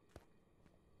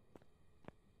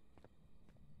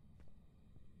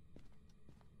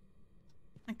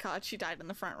 My god, she died in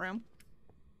the front room.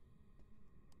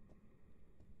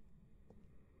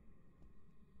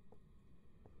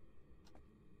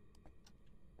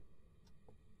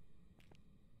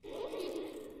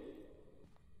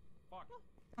 Fuck.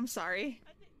 I'm sorry.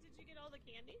 Did you get all the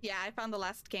candy? Yeah, I found the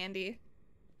last candy.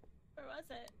 Where was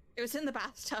it? It was in the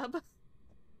bathtub.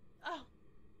 Oh.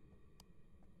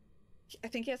 I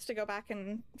think he has to go back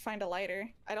and find a lighter.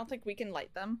 I don't think we can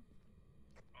light them.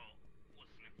 Oh,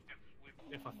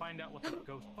 listen, If I find out what the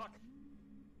ghost... Fuck.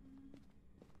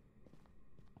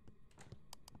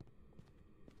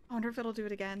 I wonder if it'll do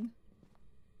it again.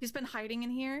 He's been hiding in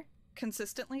here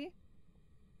consistently.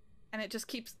 And it just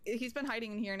keeps... He's been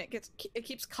hiding in here and it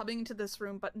keeps coming to this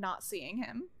room but not seeing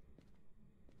him.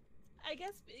 I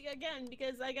guess, again,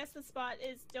 because I guess the spot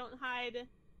is don't hide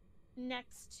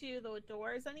next to the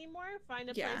doors anymore. Find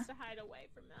a Yeah. place to hide away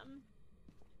from them.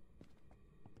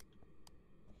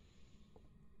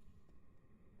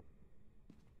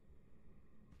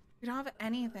 We don't have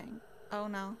anything. Oh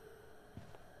no.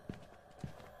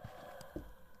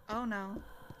 Oh no.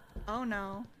 Oh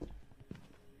no.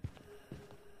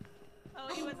 Oh,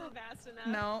 he wasn't fast enough.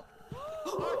 No.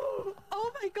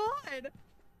 Oh my god!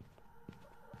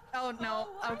 Oh no,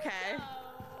 Oh, why okay. so?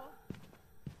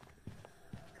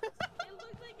 It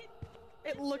looked like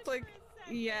It looked like... for a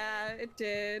second. Yeah, it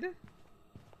did.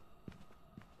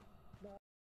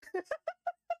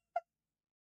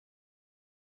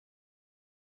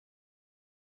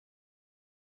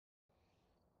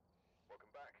 Welcome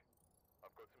back.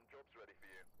 I've got some jobs ready for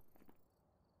you.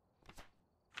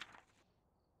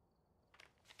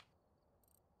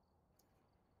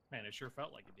 Man, it sure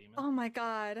felt like a demon. Oh my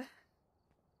god.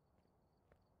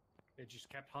 It just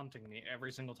kept hunting me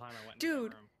every single time I went into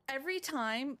Dude, that room. every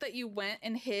time that you went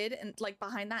and hid and like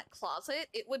behind that closet,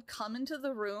 it would come into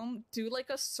the room, do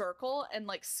like a circle, and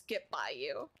like skip by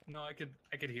you. No, I could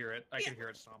hear it. I could hear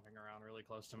it stomping around really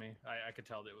close to me. I could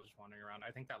tell that it was wandering around.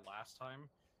 I think that last time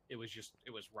it was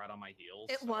right on my heels.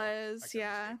 It so was, I couldn't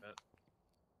yeah. escape it.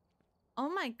 Oh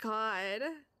my god.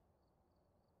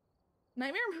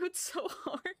 Nightmare mood's so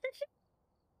hard.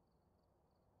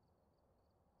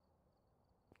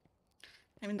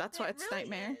 I mean, that's why It it's really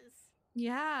Nightmare. is.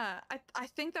 Yeah, I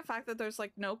think the fact that there's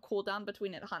like no cooldown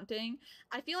between it hunting,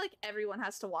 I feel like everyone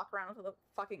has to walk around with a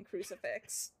fucking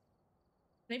crucifix.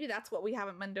 Maybe that's what we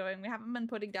haven't been doing. We haven't been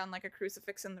putting down like a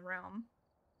crucifix in the room.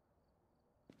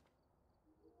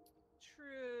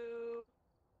 True.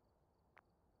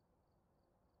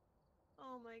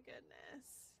 Oh my goodness.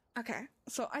 Okay,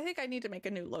 so I think I need to make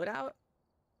a new loadout.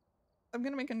 I'm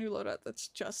gonna make a new loadout that's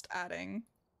just adding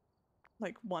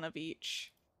like one of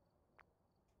each.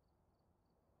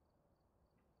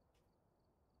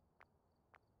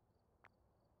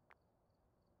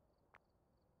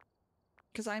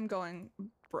 Because I'm going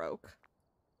broke.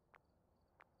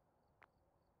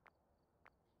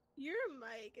 Your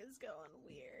mic is going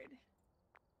weird.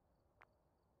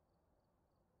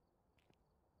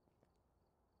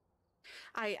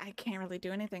 I can't really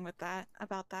do anything with that,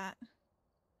 about that.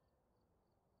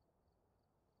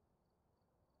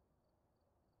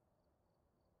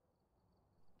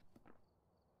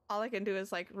 All I can do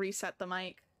is like reset the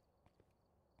mic.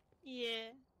 Yeah.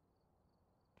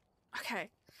 Okay.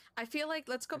 I feel like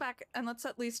let's go back and let's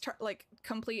at least try, like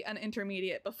complete an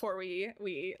intermediate before we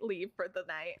leave for the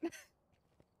night.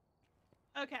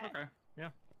 Okay. Okay. Yeah.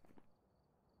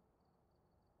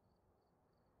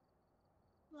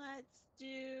 Let's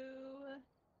do.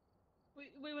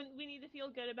 We need to feel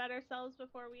good about ourselves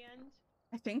before we end.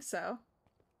 I think so.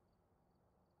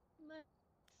 Let's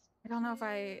I don't know if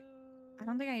I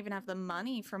don't think I even have the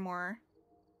money for more.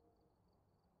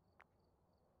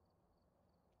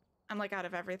 I'm like out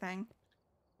of everything.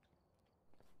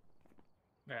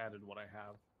 I added what I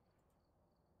have.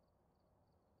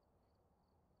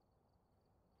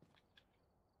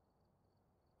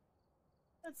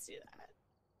 Let's do that.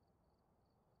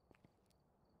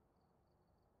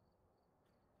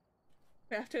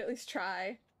 We have to at least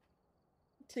try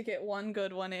to get one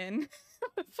good one in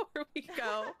before we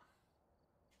go.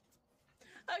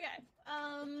 Okay.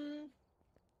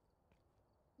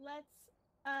 Let's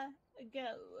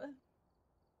go.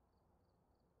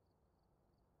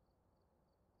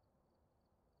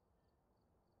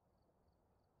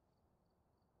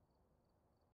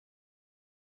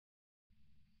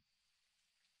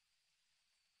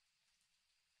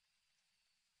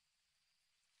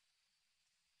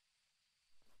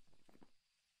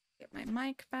 Get my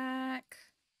mic back.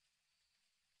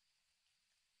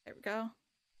 There we go.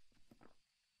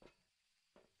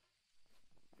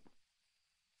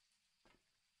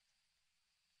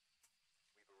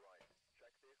 We've arrived.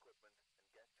 Check the equipment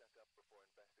and get set up before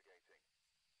investigating.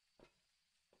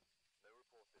 No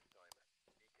report this time.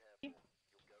 Be careful.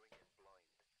 You're going in blind.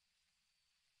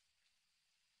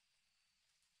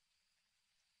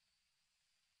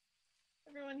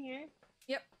 Everyone here?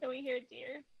 Yep. Can we hear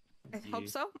deer? I hope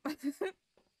so.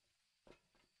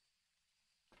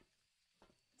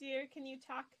 Deer, can you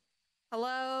talk?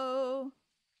 Hello.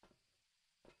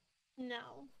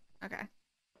 No. Okay.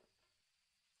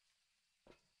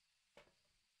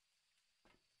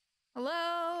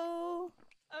 Hello.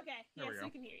 Okay. There we Yes, go.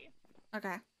 we can hear you.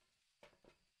 Okay.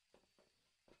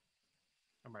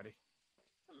 I'm ready.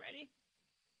 I'm ready.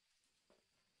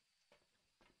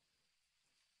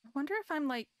 I wonder if I'm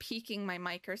like peaking my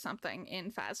mic or something in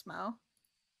Phasmo.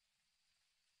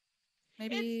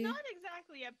 Maybe It's not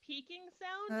exactly a peaking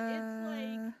sound. It's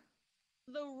like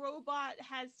the robot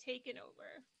has taken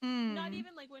over. Not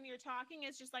even like when you're talking,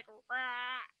 it's just like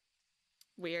rah.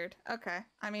 Weird. Okay.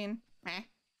 I mean, meh.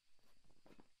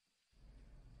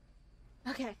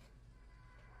 Okay.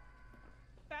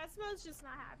 Phasmo's just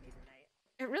not happy tonight.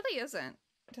 It really isn't.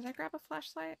 Did I grab a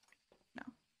flashlight? No.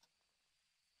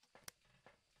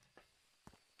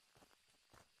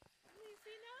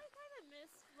 See, now I kind of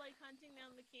miss like hunting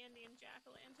down the candy and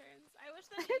jack-o'-lanterns. I wish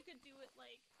that you could do it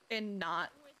like And not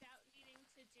without needing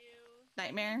to do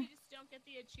Nightmare? Like, you just don't get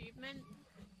the achievement.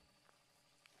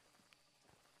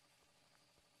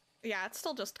 Yeah, it's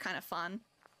still just kind of fun.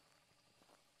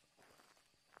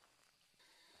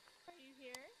 Are you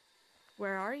here?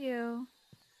 Where are you?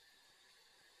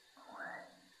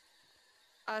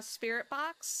 A spirit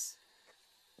box?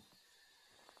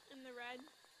 In the red?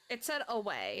 It said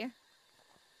away.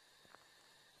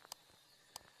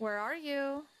 Where are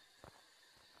you?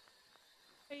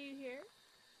 Are you here?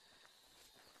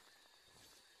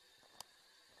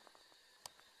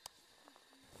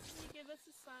 Can you give us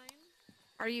a sign?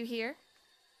 Are you here?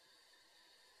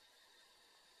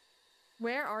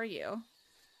 Where are you?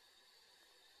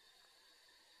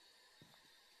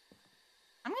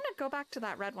 I'm gonna go back to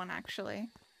that red one, actually.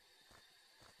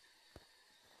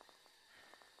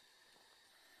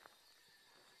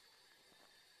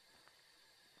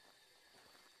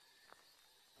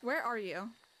 Where are you?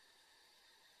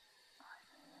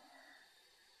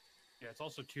 Yeah, it's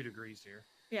also 2 degrees here.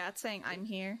 Yeah, it's saying I'm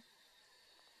here.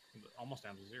 Almost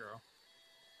down to 0.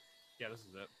 Yeah, this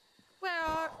is it. Where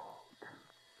are...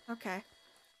 Okay.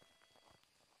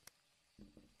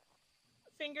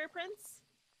 Fingerprints?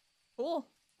 Cool.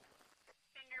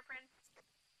 Fingerprints.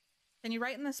 Can you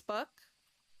write in this book?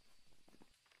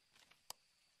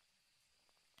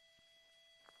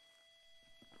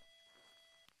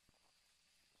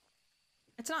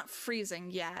 It's not freezing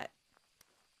yet.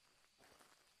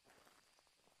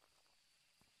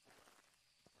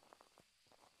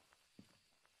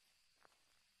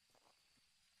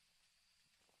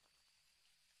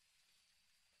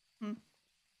 Hmm.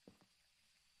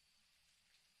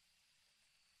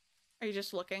 Are you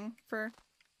just looking for...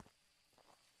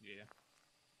 Yeah.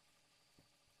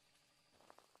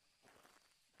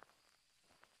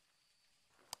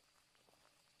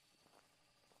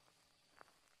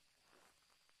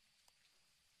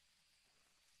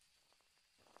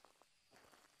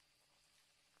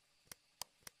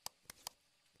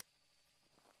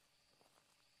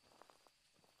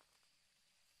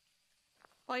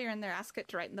 While you're in there, ask it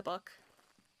to write in the book.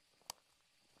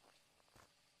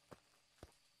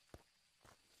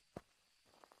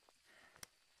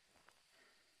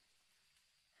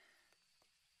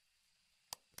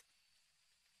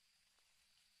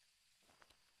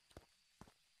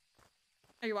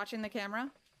 Are you watching the camera?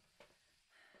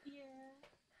 Yeah.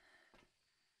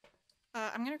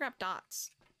 I'm gonna grab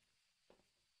dots.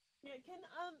 Yeah, do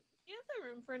you have the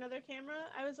room for another camera?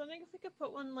 I was wondering if we could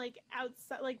put one like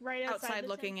outside, like right outside the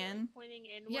looking tent, in? like, pointing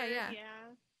inward. Yeah, yeah.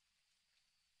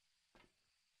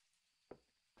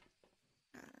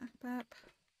 Bap.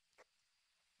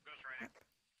 Ghost writing.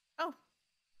 Oh,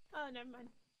 Oh, never mind.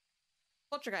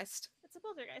 poltergeist. It's a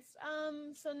poltergeist.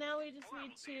 So now we just Oh, I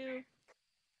need will see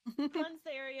to cleanse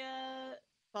the area.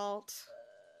 Salt.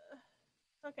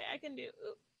 Okay, I can do.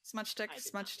 Ooh, Smudge stick, I did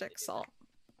smudge not mean stick, to do salt.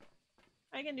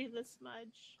 I can do the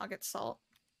smudge. I'll get salt.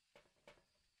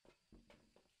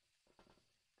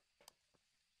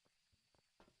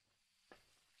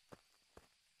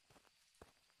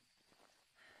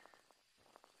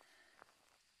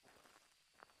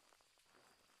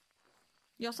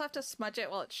 You also have to smudge it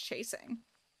while it's chasing.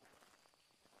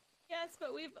 Yes,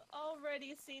 but we've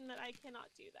already seen that I cannot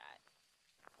do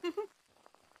that.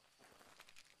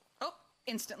 Oh,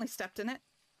 instantly stepped in it.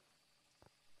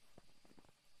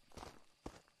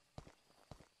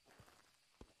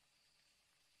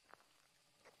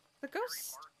 The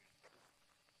ghost.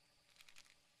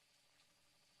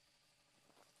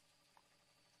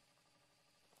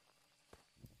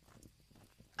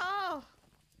 Oh!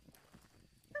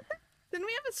 Didn't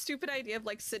we have a stupid idea of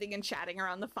like sitting and chatting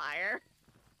around the fire?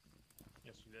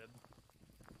 Yes, you did.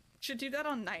 Should do that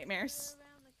on nightmares.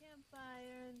 Around the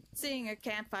campfire and Sing a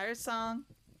campfire song.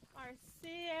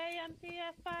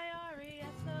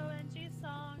 RCAMPFIRESONG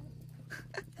song.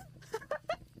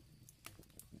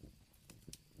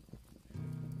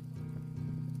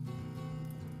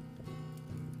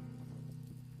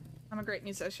 I'm a great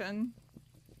musician.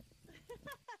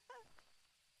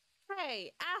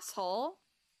 Hey, asshole!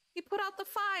 He put out the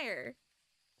fire!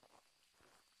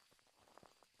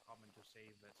 Coming to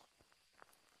save it.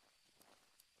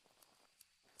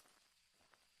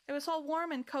 It was all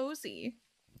warm and cozy.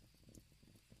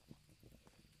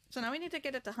 So now we need to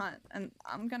get it to hunt, and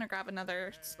I'm gonna grab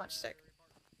another smudge stick.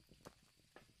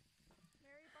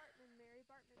 Mary Bartman, Mary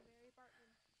Bartman, Mary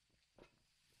Bartman.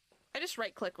 I just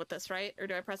right click with this, right? Or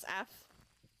do I press F?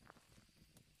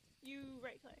 You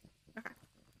right click. Okay.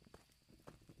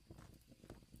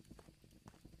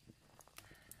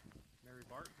 Mary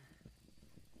Barton.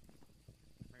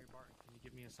 Mary Barton, can you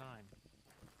give me a sign?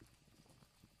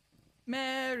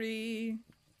 Mary.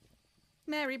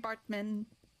 Mary Bartman.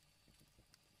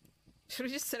 Should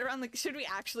we just sit around the- should we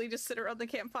actually just sit around the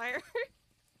campfire?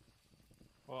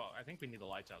 Well, I think we need the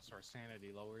lights out so our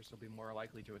sanity lowers. They'll be more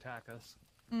likely to attack us.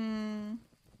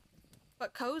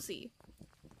 But cozy.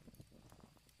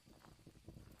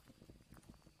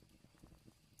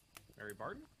 Mary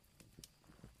Barton?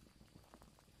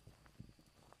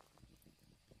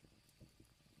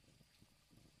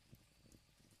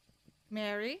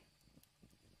 Mary?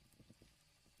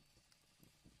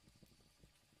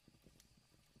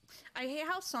 I hate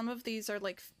how some of these are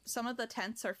like, some of the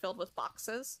tents are filled with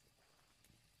boxes.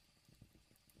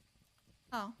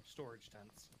 Oh. Storage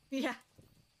tents. Yeah.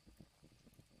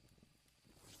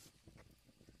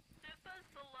 Supah's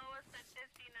the lowest at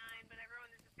 59, but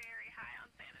everyone is very high on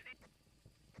sanity.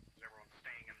 Is everyone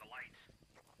staying in the light?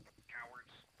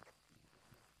 Cowards.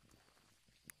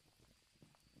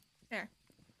 Here.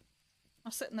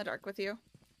 I'll sit in the dark with you.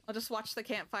 I'll just watch the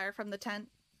campfire from the tent.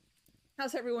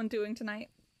 How's everyone doing tonight?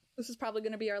 This is probably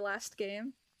going to be our last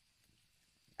game.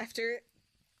 After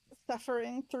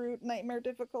suffering through nightmare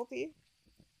difficulty.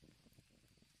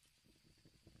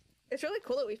 It's really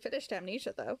cool that we finished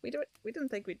Amnesia, though. We didn't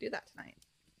think we'd do that tonight.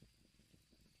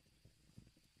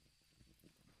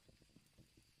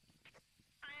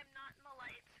 I am not in the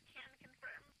lights, can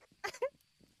confirm.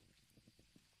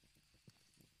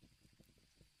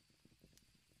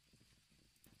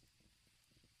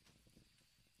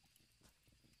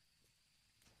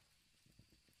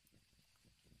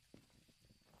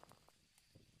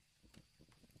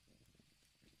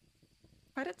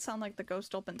 Why did it sound like the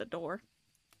ghost opened a door?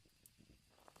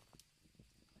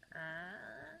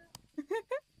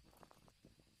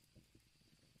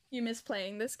 You miss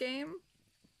playing this game?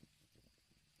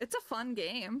 It's a fun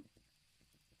game.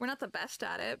 We're not the best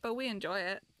at it, but we enjoy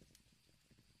it.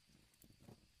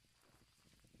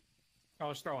 I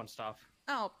was throwing stuff.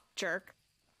 Oh, jerk.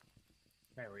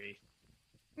 Mary.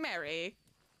 Mary.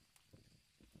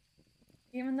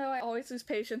 Even though I always lose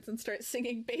patience and start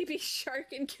singing Baby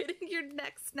Shark and getting your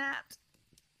neck snapped.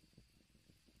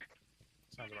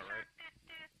 Sounds about right.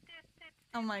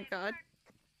 Oh my god.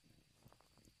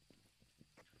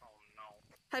 Oh no.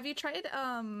 Have you tried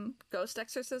Ghost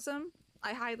Exorcism?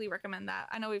 I highly recommend that.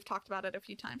 I know we've talked about it a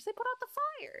few times. They put out the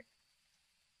fire.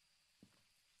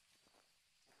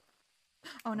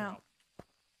 Oh no.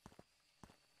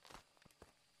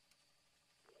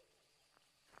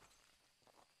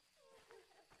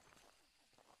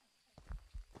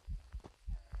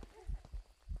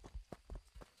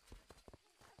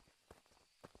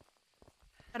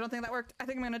 I don't think that worked. I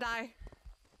think I'm gonna die.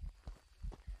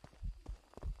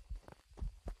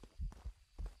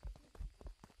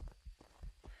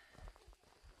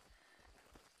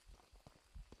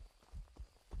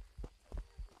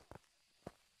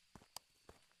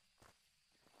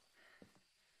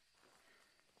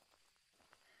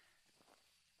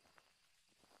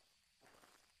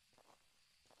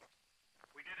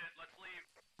 We did it. Let's leave.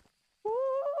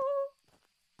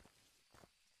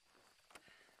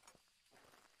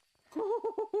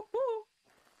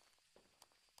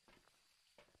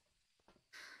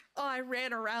 Oh, I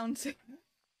ran around in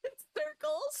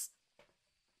circles.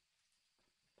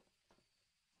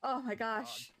 Oh my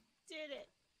gosh. Did it.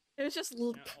 It was just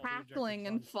all the cackling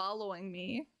and objectives following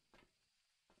me.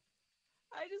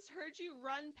 I just heard you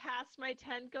run past my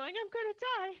tent going, I'm gonna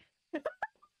die.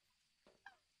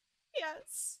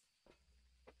 Yes.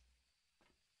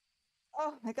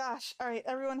 Oh my gosh. All right,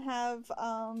 everyone have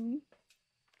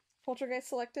Poltergeist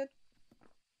selected?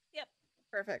 Yep.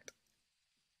 Perfect.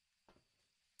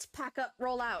 Let's pack up,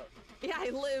 roll out. Yeah, I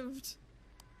lived.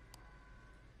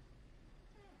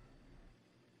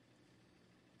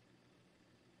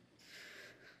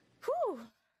 Whew.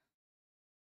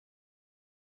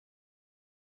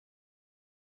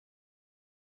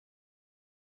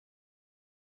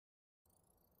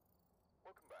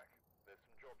 Welcome back. There's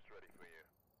some jobs ready for you.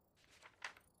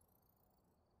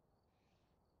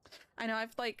 I know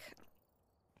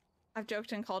I've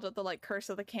joked and called it the like curse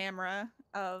of the camera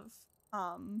of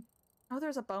oh,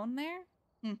 there's a bone there?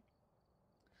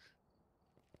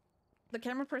 The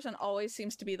camera person always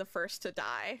seems to be the first to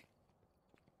die.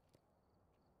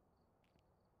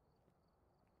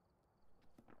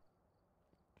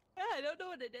 Yeah, I don't know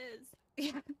what it is.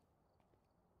 Yeah.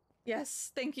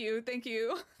 Yes, thank you, thank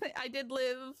you. I did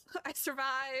live. I We're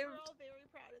survived. all very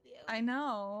proud of you. I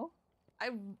know. I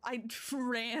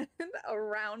ran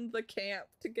around the camp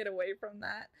to get away from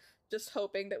that, just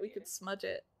hoping that we could smudge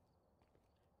it.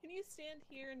 Can you stand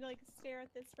here and like stare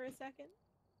at this for a second?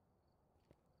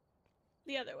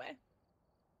 The other way.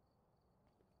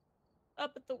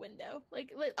 Up at the window. Oh,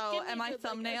 give me am a I good,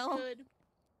 thumbnail? Like, a good,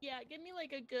 yeah, give me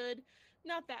like a good,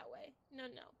 not that way. No.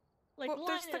 Like Well,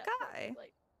 there's line the it up guy. perfect,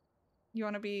 like You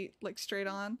want to be like straight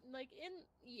on? like in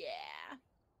yeah.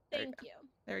 There we Thank go. you.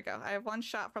 There we go. I have one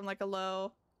shot from like a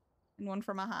low and one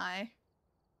from a high.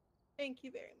 Thank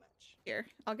you very much. Here,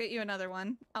 I'll get you another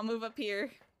one. I'll move up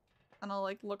here and I'll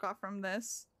like look off from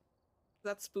this.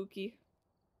 That's spooky.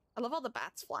 I love all the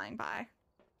bats flying by.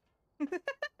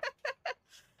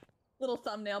 Little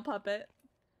thumbnail puppet.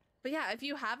 But yeah, if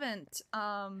you haven't,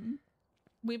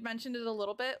 we've mentioned it a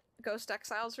little bit. Ghost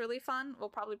Exile's really fun. We'll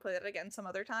probably play that again some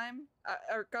other time.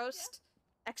 Or Ghost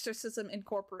Exorcism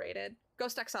Incorporated.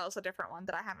 Ghost Exile is a different one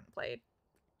that I haven't played.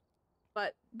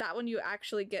 But that one you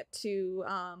actually get to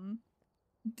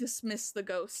dismiss the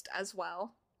ghost as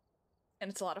well. And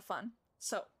it's a lot of fun.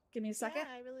 So, give me a second.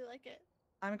 Yeah, I really like it.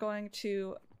 I'm going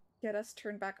to get us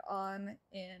turned back on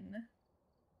in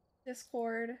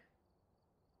Discord.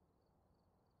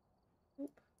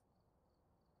 Oop.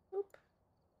 Oop.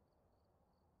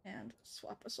 And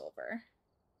swap us over.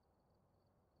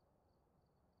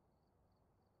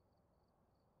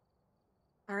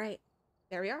 All right,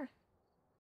 there we are.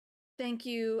 Thank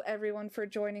you everyone for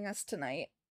joining us tonight.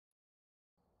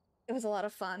 It was a lot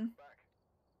of fun. Back.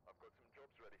 I've got some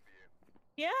jobs ready for you.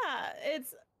 Yeah,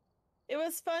 it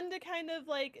was fun to kind of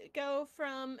like go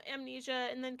from Amnesia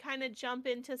and then kind of jump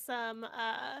into some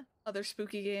Other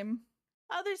spooky game.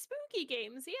 other spooky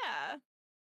games.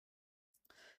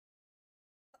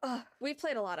 Yeah. We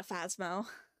played a lot of Phasmo.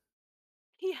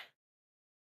 Yeah.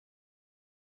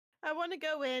 I want to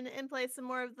go in and play some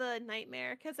more of the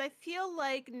Nightmare because I feel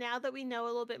like now that we know a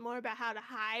little bit more about how to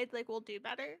hide, like we'll do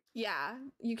better. Yeah,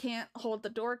 you can't hold the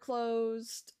door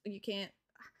closed. You can't.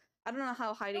 I don't know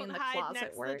how hiding Don't in the hide closet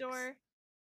next works. to the door.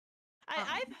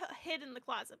 I've hid in the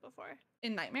closet before.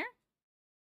 In Nightmare.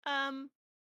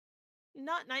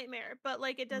 Not Nightmare, but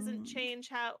like it doesn't Mm. change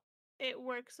how it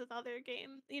works with other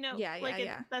games. You know, Yeah, like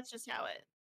yeah. that's just how it.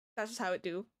 That's just how it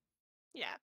do.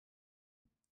 Yeah.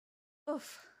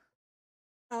 Oof.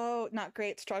 Oh, not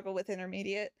great. Struggle with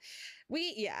intermediate.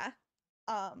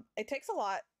 It takes a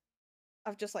lot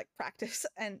of just like practice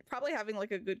and probably having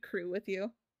like a good crew with you.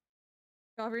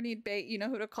 If you ever need bait, you know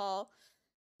who to call.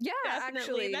 Yeah, Definitely.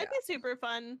 actually, That'd be super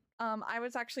fun. I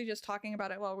was actually just talking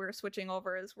about it while we were switching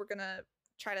over. Is we're gonna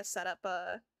try to set up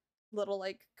a little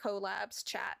like collabs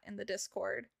chat in the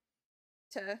Discord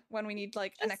to when we need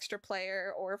like an extra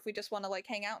player, or if we just want to like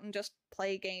hang out and just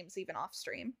play games even off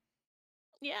stream.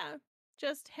 Yeah,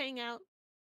 just hang out.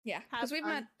 Yeah, because we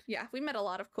met a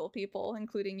lot of cool people,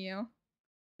 including you,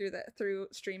 through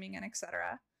streaming and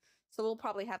etc. So we'll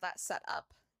probably have that set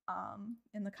up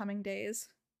in the coming days.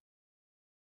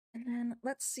 And then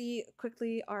let's see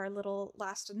quickly our little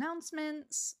last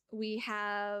announcements. We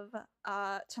have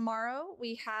tomorrow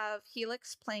we have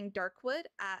Helix playing Darkwood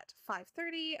at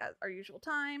 5:30 at our usual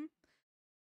time.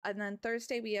 And then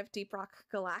Thursday we have Deep Rock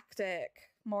Galactic.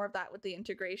 More of that with the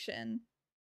integration.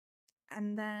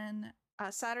 And then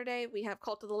Saturday we have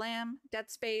Cult of the Lamb, Dead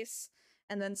Space,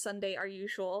 and then Sunday our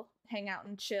usual hang out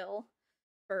and chill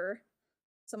for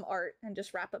some art and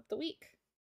just wrap up the week.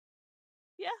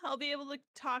 Yeah, I'll be able to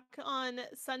talk on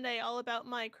Sunday all about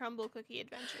my crumble cookie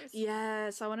adventures.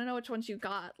 Yes, I want to know which ones you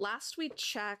got. Last we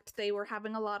checked, they were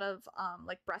having a lot of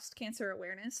like breast cancer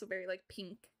awareness, so very like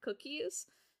pink cookies.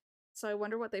 So I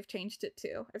wonder what they've changed it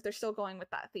to, if they're still going with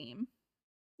that theme.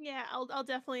 Yeah, I'll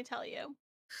definitely tell you.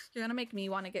 You're gonna make me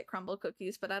want to get crumble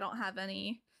cookies, but I don't have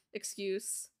any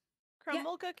excuse.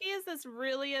 Crumble Cookie is this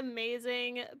really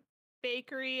amazing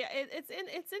bakery. It's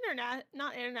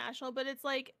not international, but it's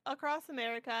like across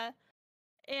America,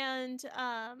 and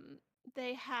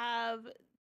they have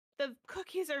the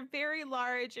cookies are very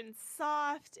large and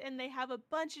soft, and they have a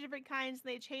bunch of different kinds.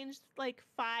 They change like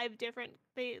 5 different.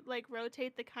 They like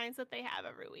rotate the kinds that they have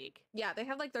every week. Yeah, they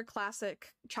have like their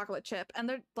classic chocolate chip, and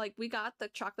they're like we got the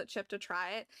chocolate chip to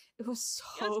try it. It was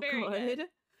so good.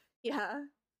 Yeah.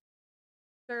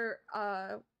 They're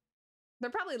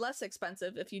probably less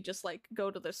expensive if you just like go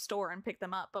to the store and pick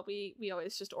them up, but we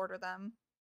always just order them.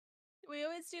 We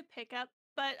always do pickup,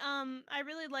 but I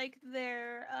really like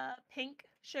their pink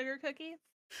sugar cookie.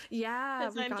 Yeah,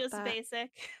 because I'm just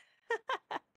basic.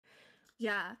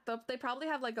 Yeah, they probably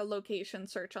have like a location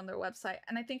search on their website,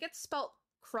 and I think it's spelled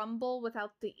crumble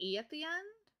without the E at the end.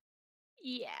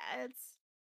 Yeah, it's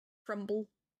crumble.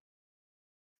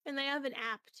 And they have an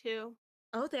app too.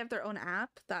 Oh, they have their own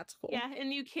app? That's cool. Yeah,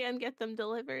 and you can get them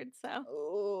delivered, so.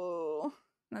 Oh,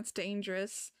 that's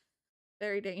dangerous.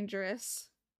 Very dangerous.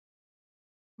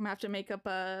 I'm gonna have to make up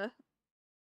an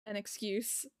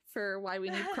excuse for why we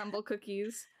need crumble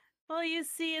cookies. Well, you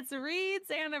see, it's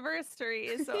Reed's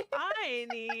anniversary, so I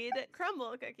need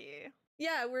crumble cookie.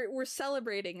 Yeah, we're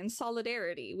celebrating in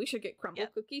solidarity. We should get crumble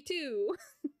cookie too.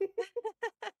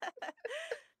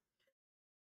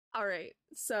 All right,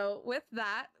 so with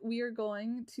that, we are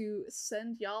going to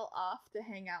send y'all off to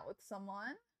hang out with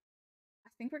someone. I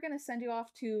think we're going to send you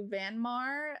off to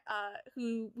Vanmar,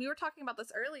 who we were talking about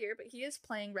this earlier, but he is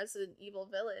playing Resident Evil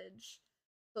Village.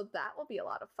 So that will be a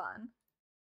lot of fun.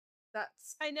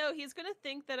 I know, he's going to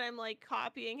think that I'm like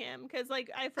copying him, because like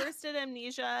I first did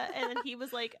Amnesia, and then he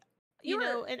was like, you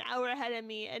know, an hour ahead of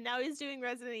me, and now he's doing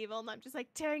Resident Evil, and I'm just like,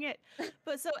 dang it.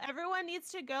 But so everyone needs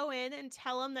to go in and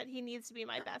tell him that he needs to be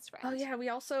my best friend. Oh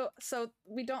yeah, so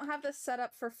we don't have this set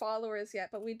up for followers yet,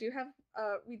 but we do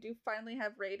finally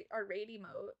have our raid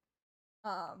emote.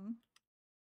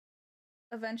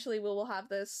 Eventually we will have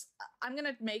this. I'm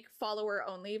gonna make follower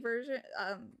only version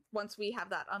once we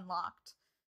have that unlocked.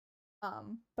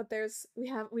 But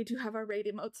we do have our raid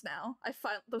emotes now.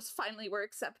 Those finally were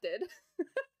accepted.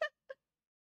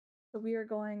 So we are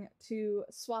going to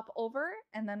swap over,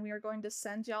 and then we are going to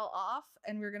send y'all off,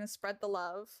 and we're going to spread the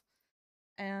love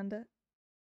and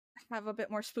have a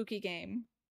bit more spooky game.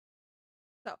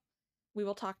 So we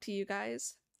will talk to you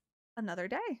guys another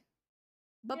day.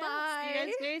 Bye-bye. See you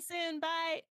guys very soon.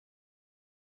 Bye.